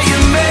move that you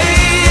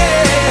make,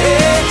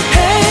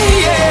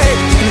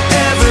 and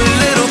every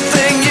little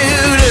thing you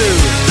do.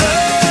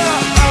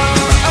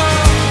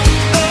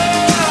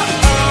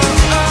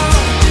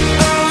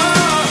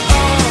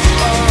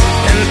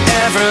 And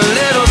every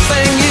little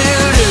thing you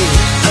do.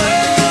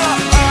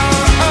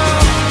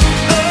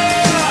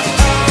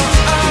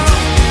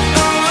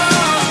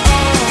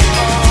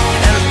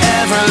 And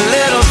every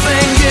little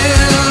thing you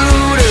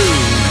do.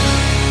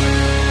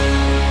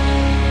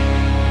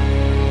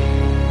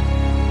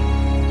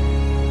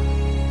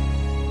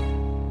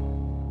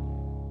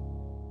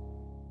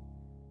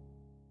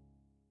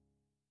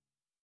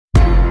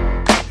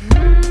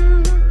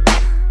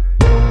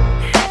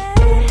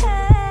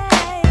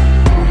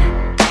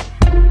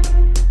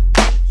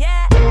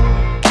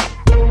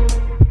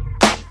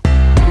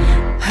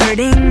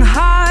 Hurting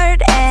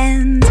heart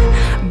and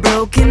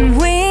broken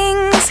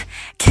wings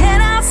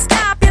cannot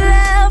stop your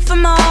love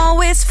from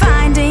always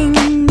finding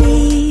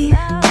me.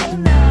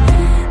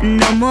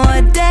 No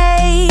more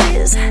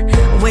days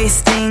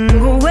wasting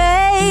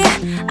away.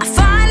 I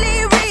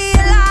finally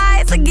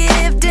realize the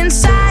gift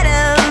inside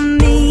of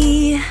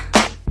me.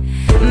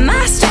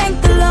 My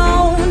strength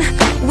alone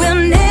will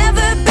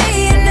never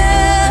be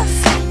enough,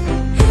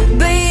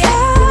 but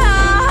your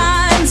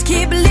arms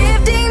keep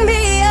lifting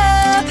me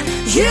up.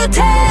 You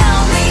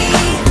tell me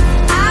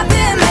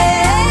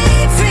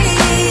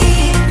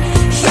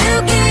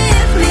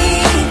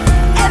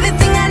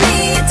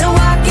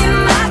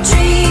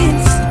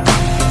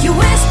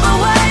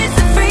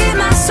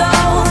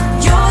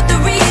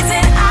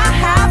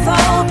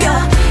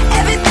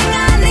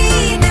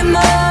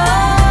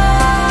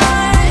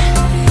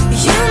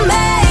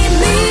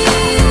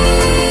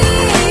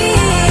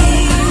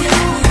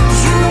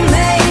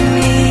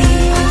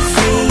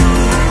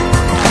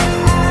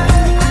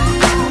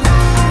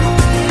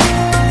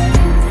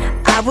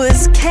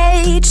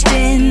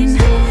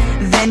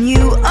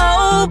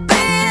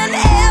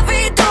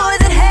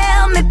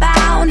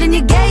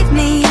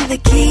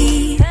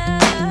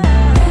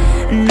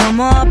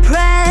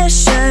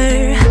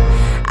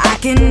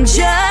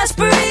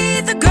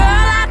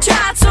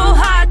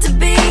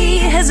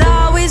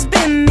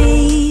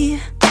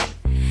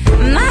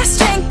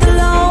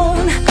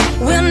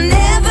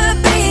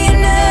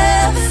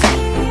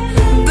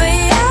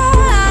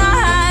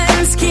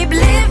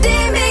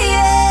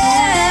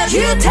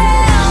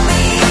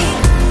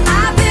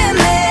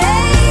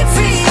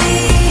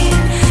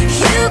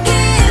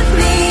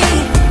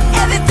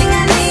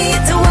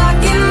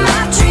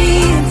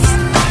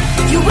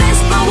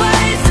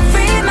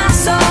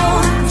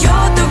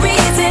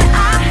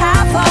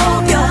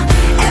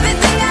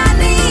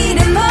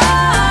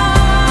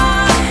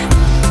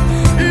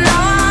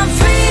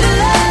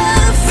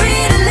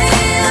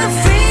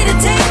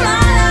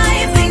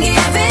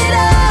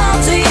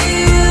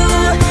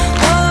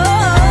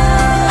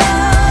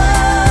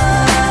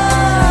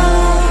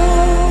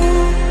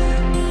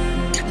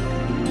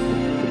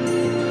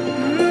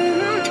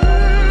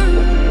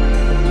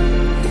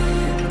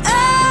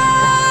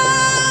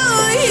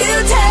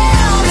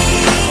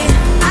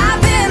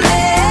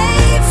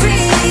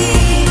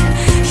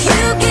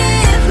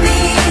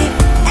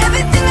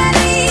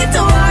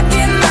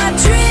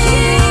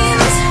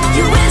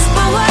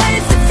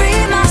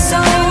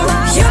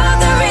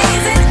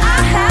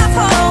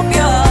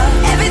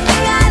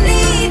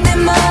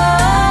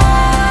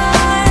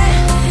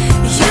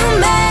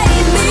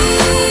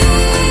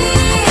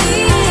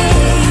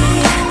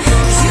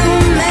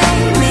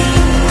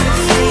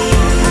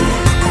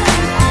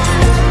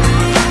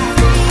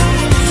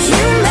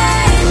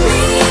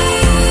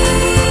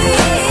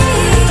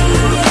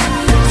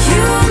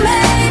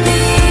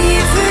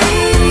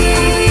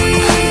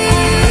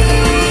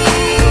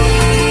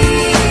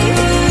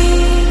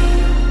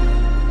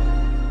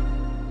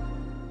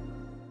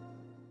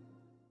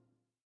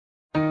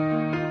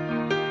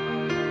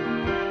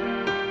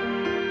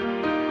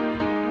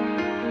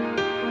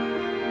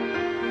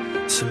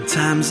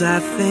Sometimes I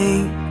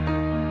think,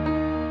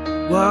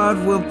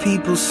 what will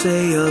people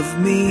say of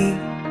me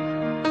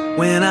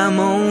when I'm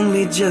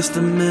only just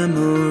a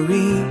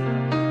memory,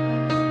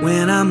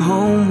 when I'm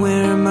home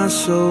where my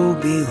soul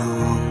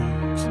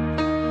belongs?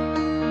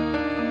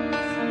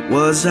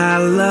 Was I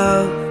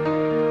loved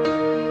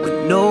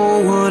when no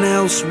one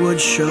else would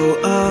show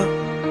up?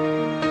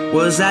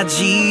 Was I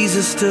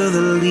Jesus to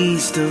the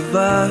least of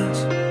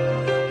us?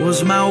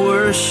 Was my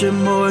worship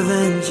more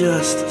than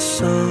just a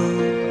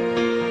song?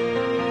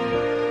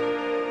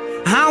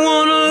 I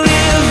wanna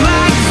live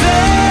like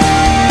that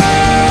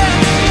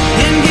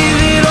and give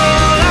it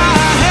all I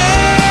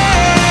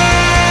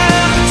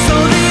have, so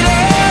that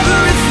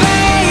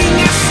everything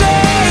I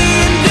say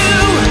and do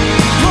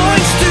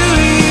points to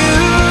you.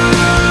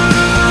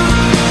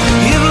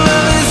 If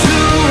love is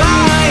who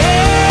I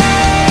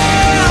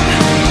am,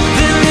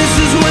 then this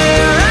is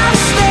where I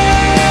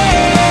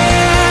stand,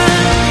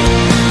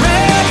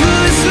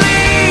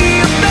 recklessly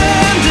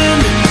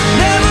abandoned,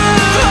 never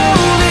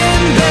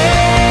holding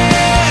back.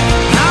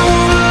 I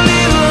wanna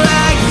live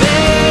like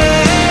that.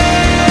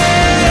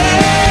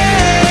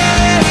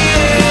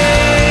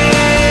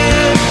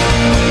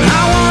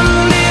 I wanna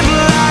live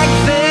like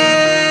that.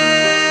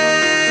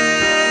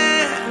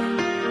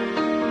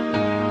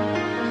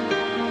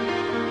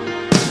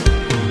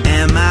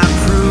 Am I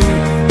proof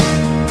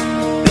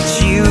that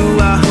you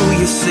are who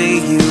you say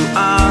you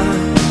are?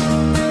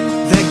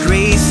 That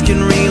grace can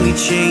really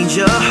change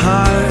a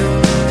heart?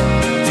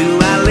 Do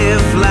I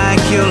live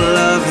like your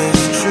love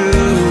is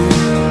true?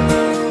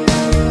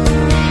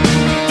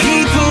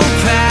 People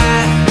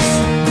pass,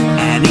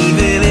 and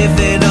even if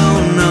they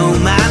don't know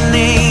my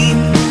name,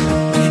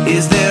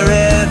 is there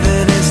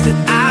evidence that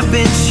I've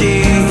been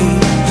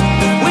changed?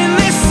 When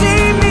they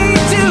see me,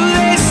 do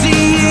they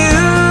see you?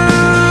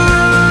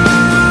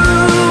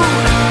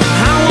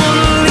 I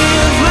wanna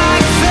live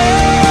like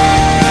that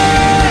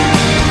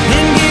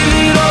and give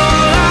it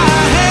all I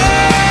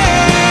have,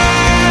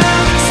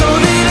 so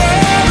that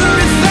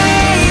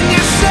everything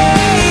I say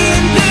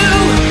and do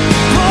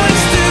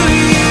points to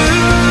you.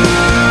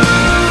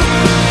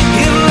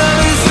 If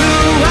love is who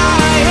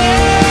I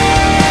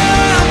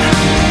am,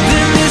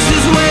 then this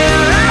is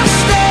where I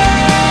stand,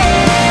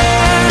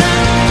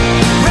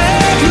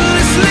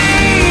 recklessly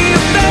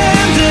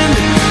abandoned,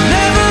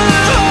 never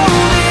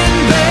holding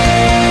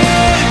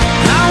back.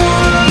 I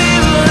wanna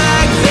live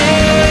like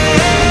that.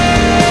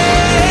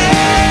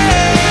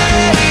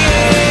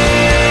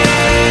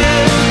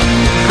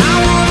 I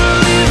wanna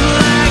live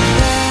like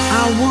that.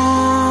 I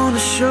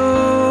wanna show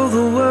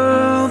the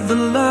world the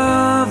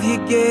love you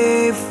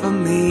gave for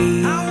me.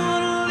 I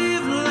wanna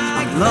live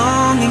like I'm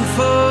longing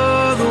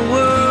for the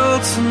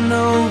world to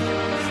know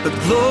the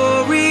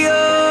glory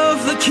of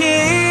the King.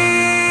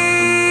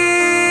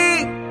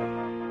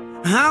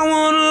 I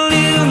wanna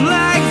live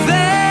like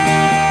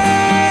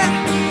that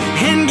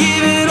and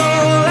give it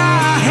all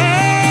I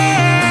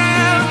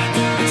have,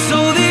 so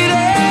that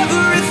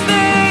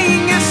everything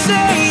I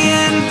say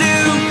and do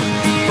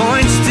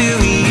points to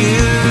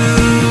you.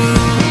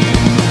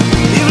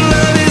 If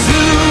love is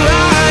who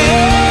I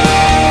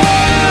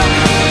am,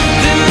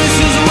 then this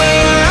is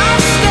where I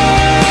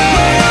stand,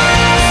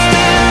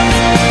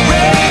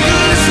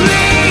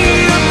 recklessly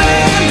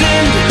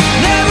abandoned,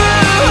 never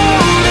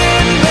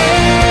holding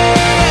back.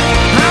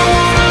 I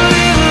wanna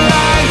live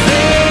like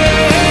that.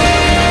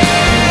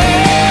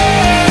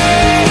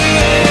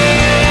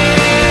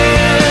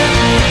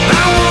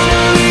 I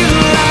wanna live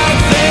like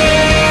that.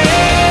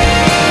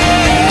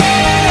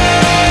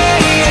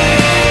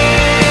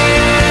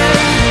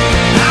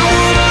 I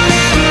wanna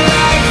live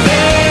like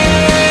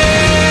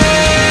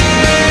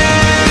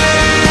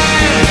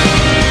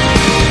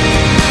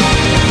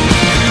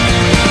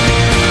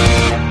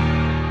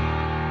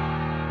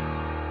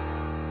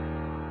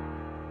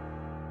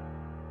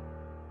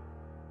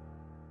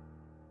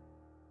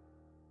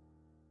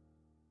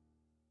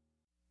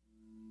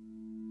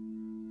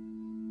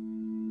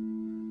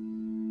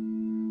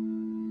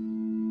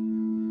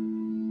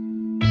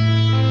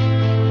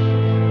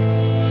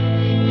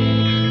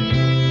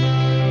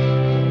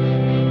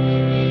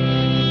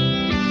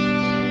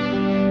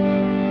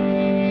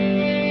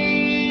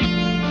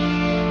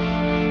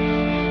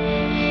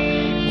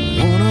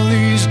One of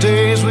these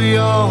days we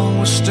all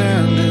will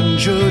stand in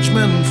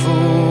judgment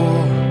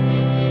for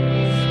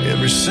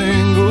every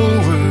single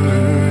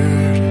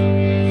word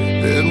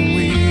that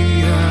we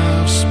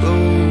have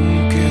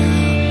spoken.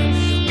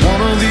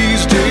 One of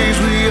these days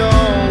we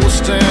all will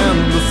stand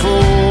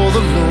before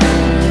the Lord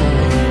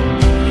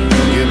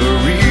and give a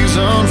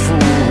reason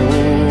for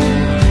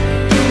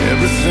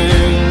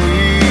everything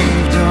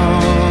we've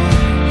done.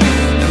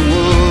 And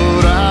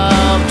what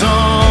I've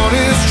done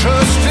is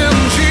trust in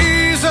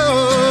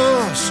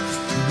Jesus,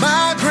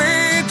 my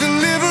great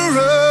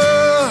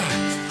deliverer,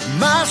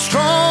 my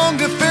strong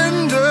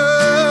defender.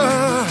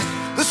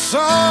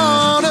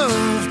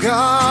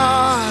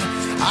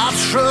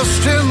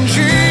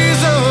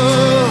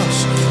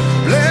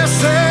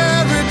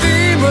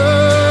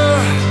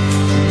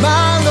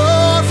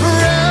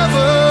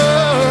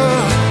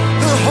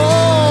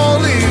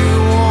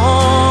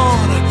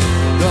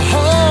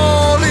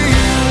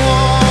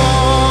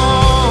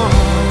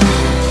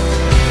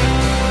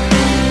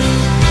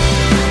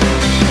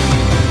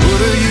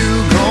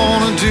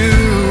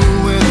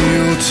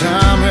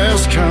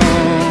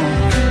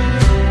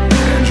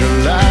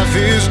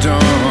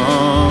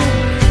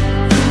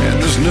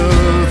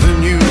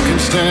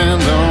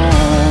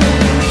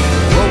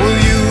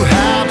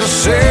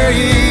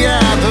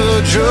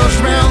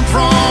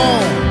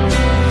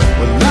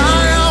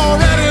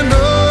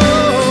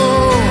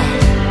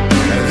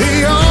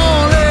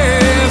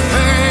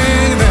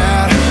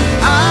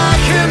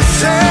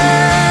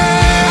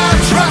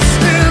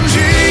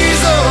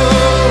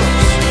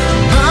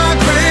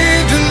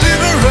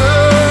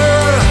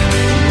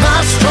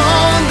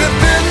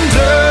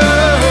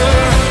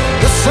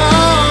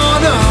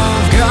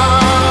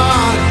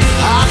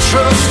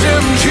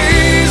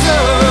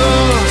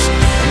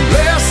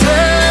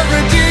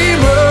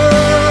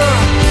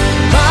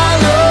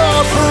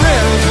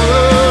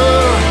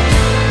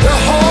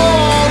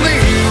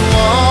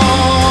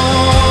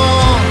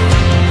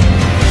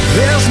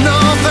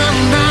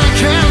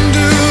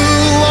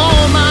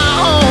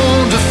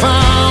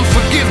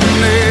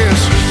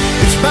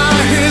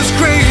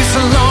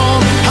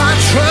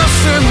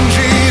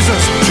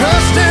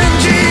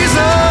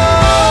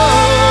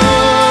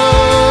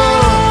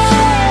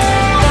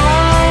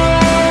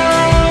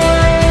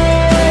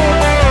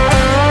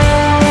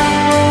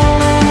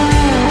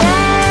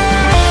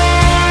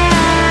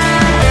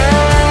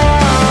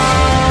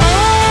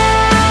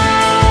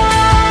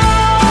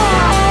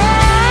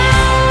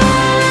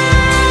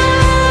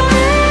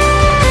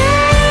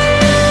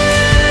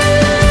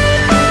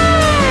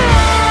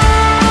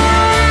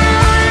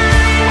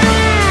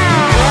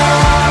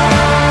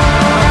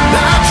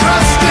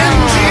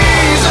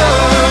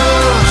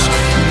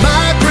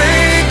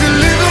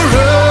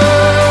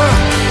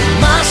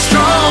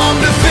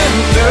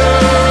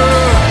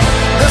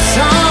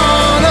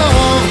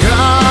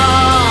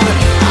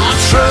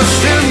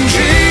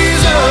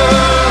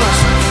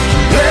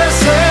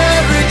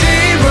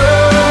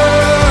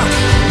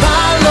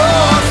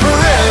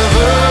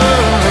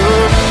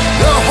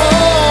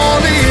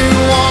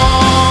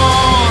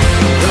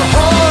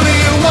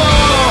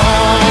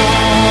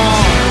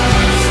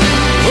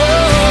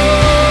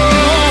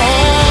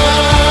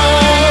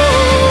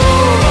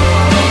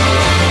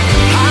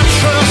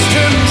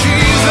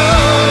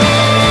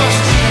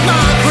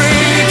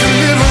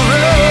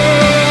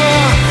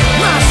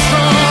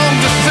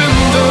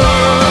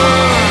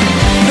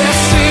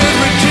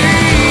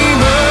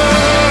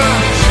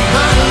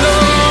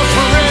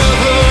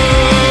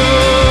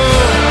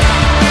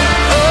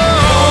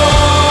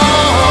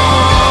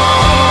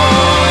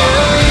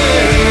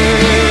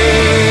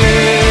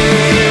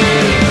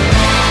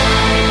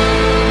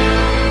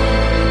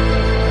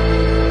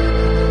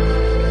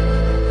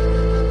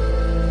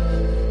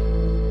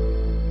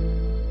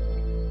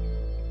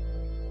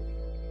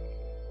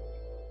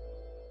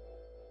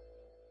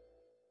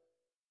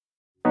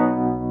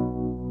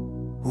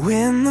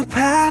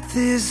 path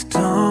is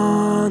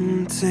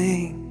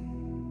daunting,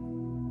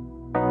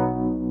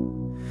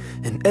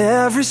 and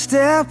every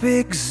step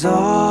exhausting.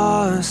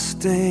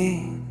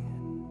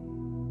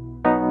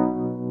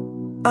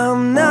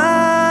 I'm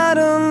not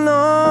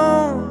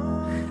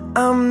alone,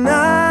 I'm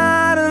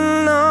not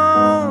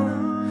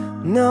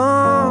alone,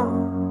 no,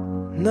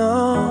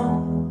 no.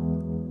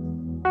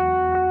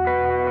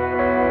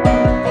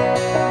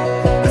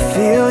 I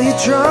feel you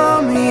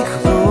draw me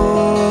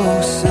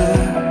closer,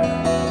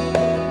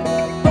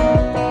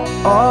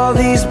 all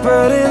these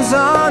burdens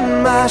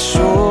on my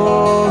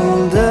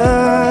shoulder.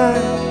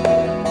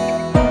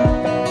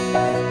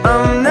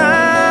 I'm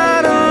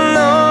not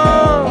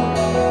alone,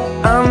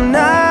 I'm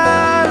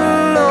not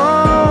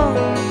alone.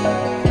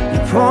 You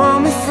pull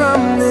me from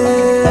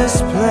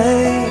this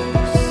place.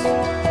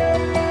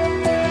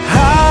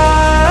 Hallelujah,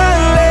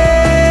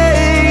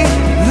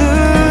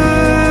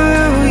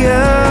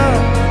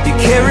 you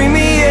carry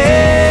me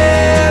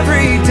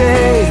every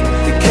day,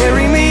 you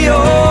carry me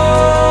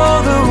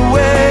all the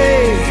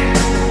way.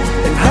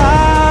 And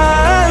hallelujah,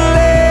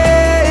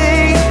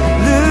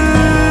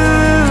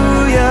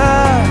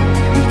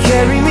 you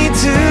carry me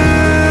to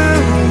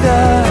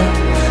the,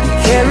 you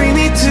carry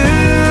me to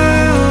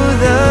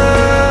the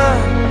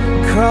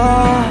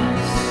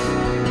cross.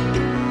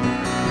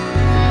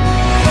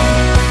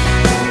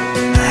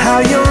 How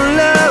your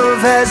love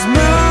has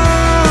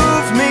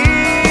moved me,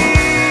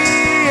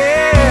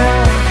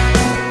 yeah,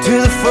 to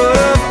the full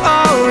of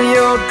all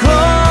your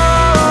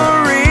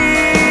glory.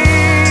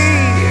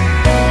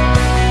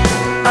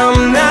 I'm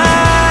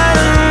not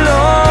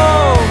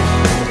alone,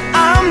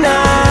 I'm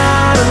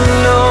not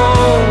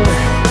alone,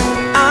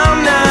 I'm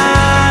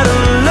not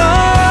alone.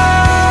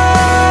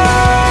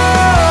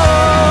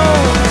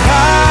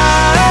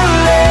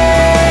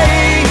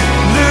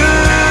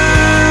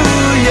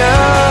 Hallelujah,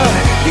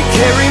 you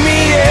carry me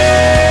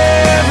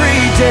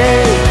every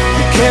day,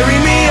 you carry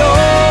me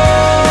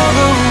all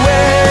the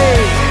way.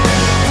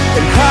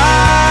 And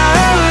hallelujah,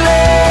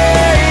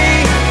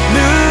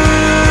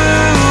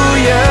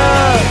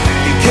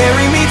 you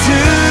carry me to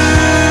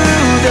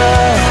the,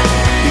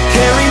 you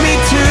carry me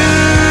to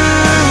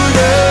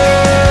the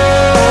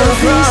all of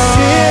these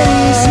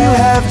cities you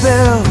have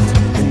built,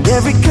 and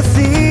every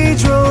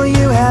cathedral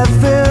you have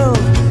filled.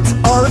 To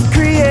all of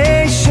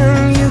creation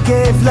you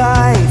gave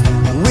life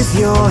with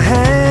your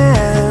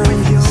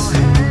hands.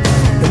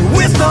 And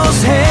with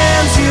those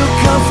hands you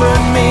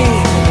comfort me,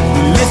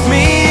 you lift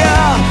me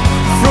up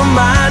from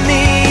my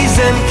knees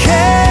and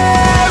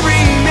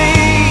carry me,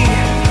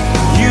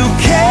 you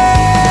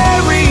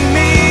carry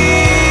me.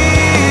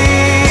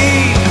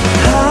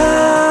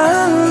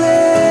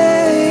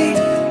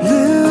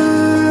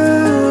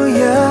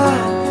 Hallelujah,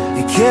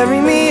 you carry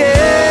me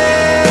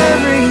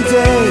every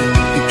day,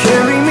 you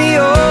carry me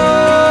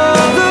all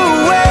the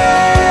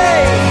way.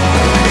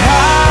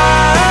 Hallelujah,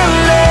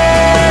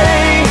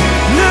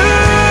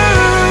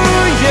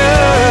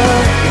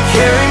 you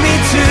carry me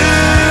to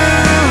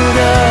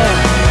the,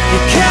 you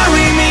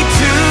carry me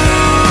to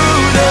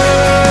the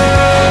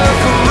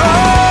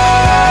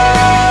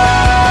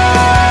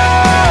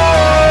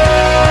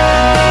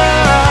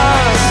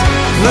cross,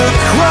 the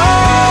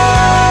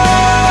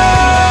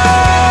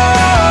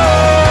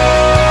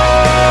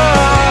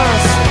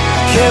cross.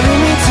 Carry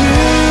me to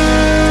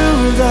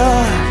the,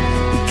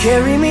 you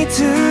carry me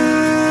to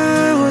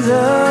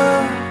the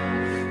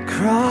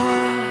cross.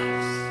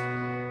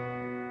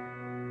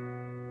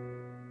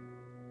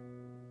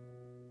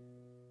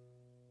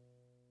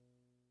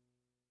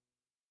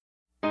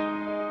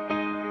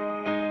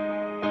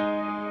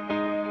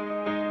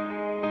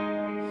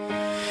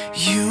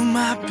 You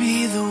might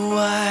be the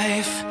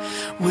wife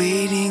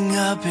waiting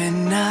up at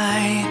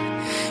night.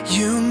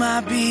 You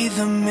might be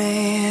the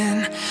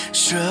man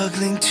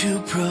struggling to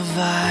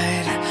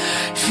provide,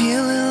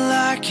 feeling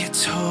like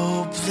it's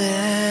hopeless.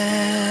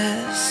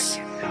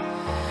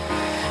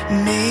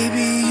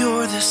 Maybe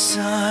you're the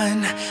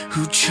son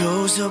who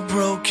chose a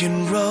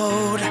broken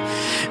road.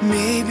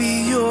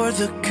 Maybe you're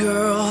the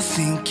girl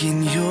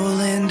thinking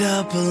you'll end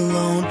up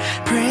alone.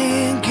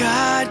 Praying,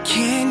 God,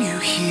 can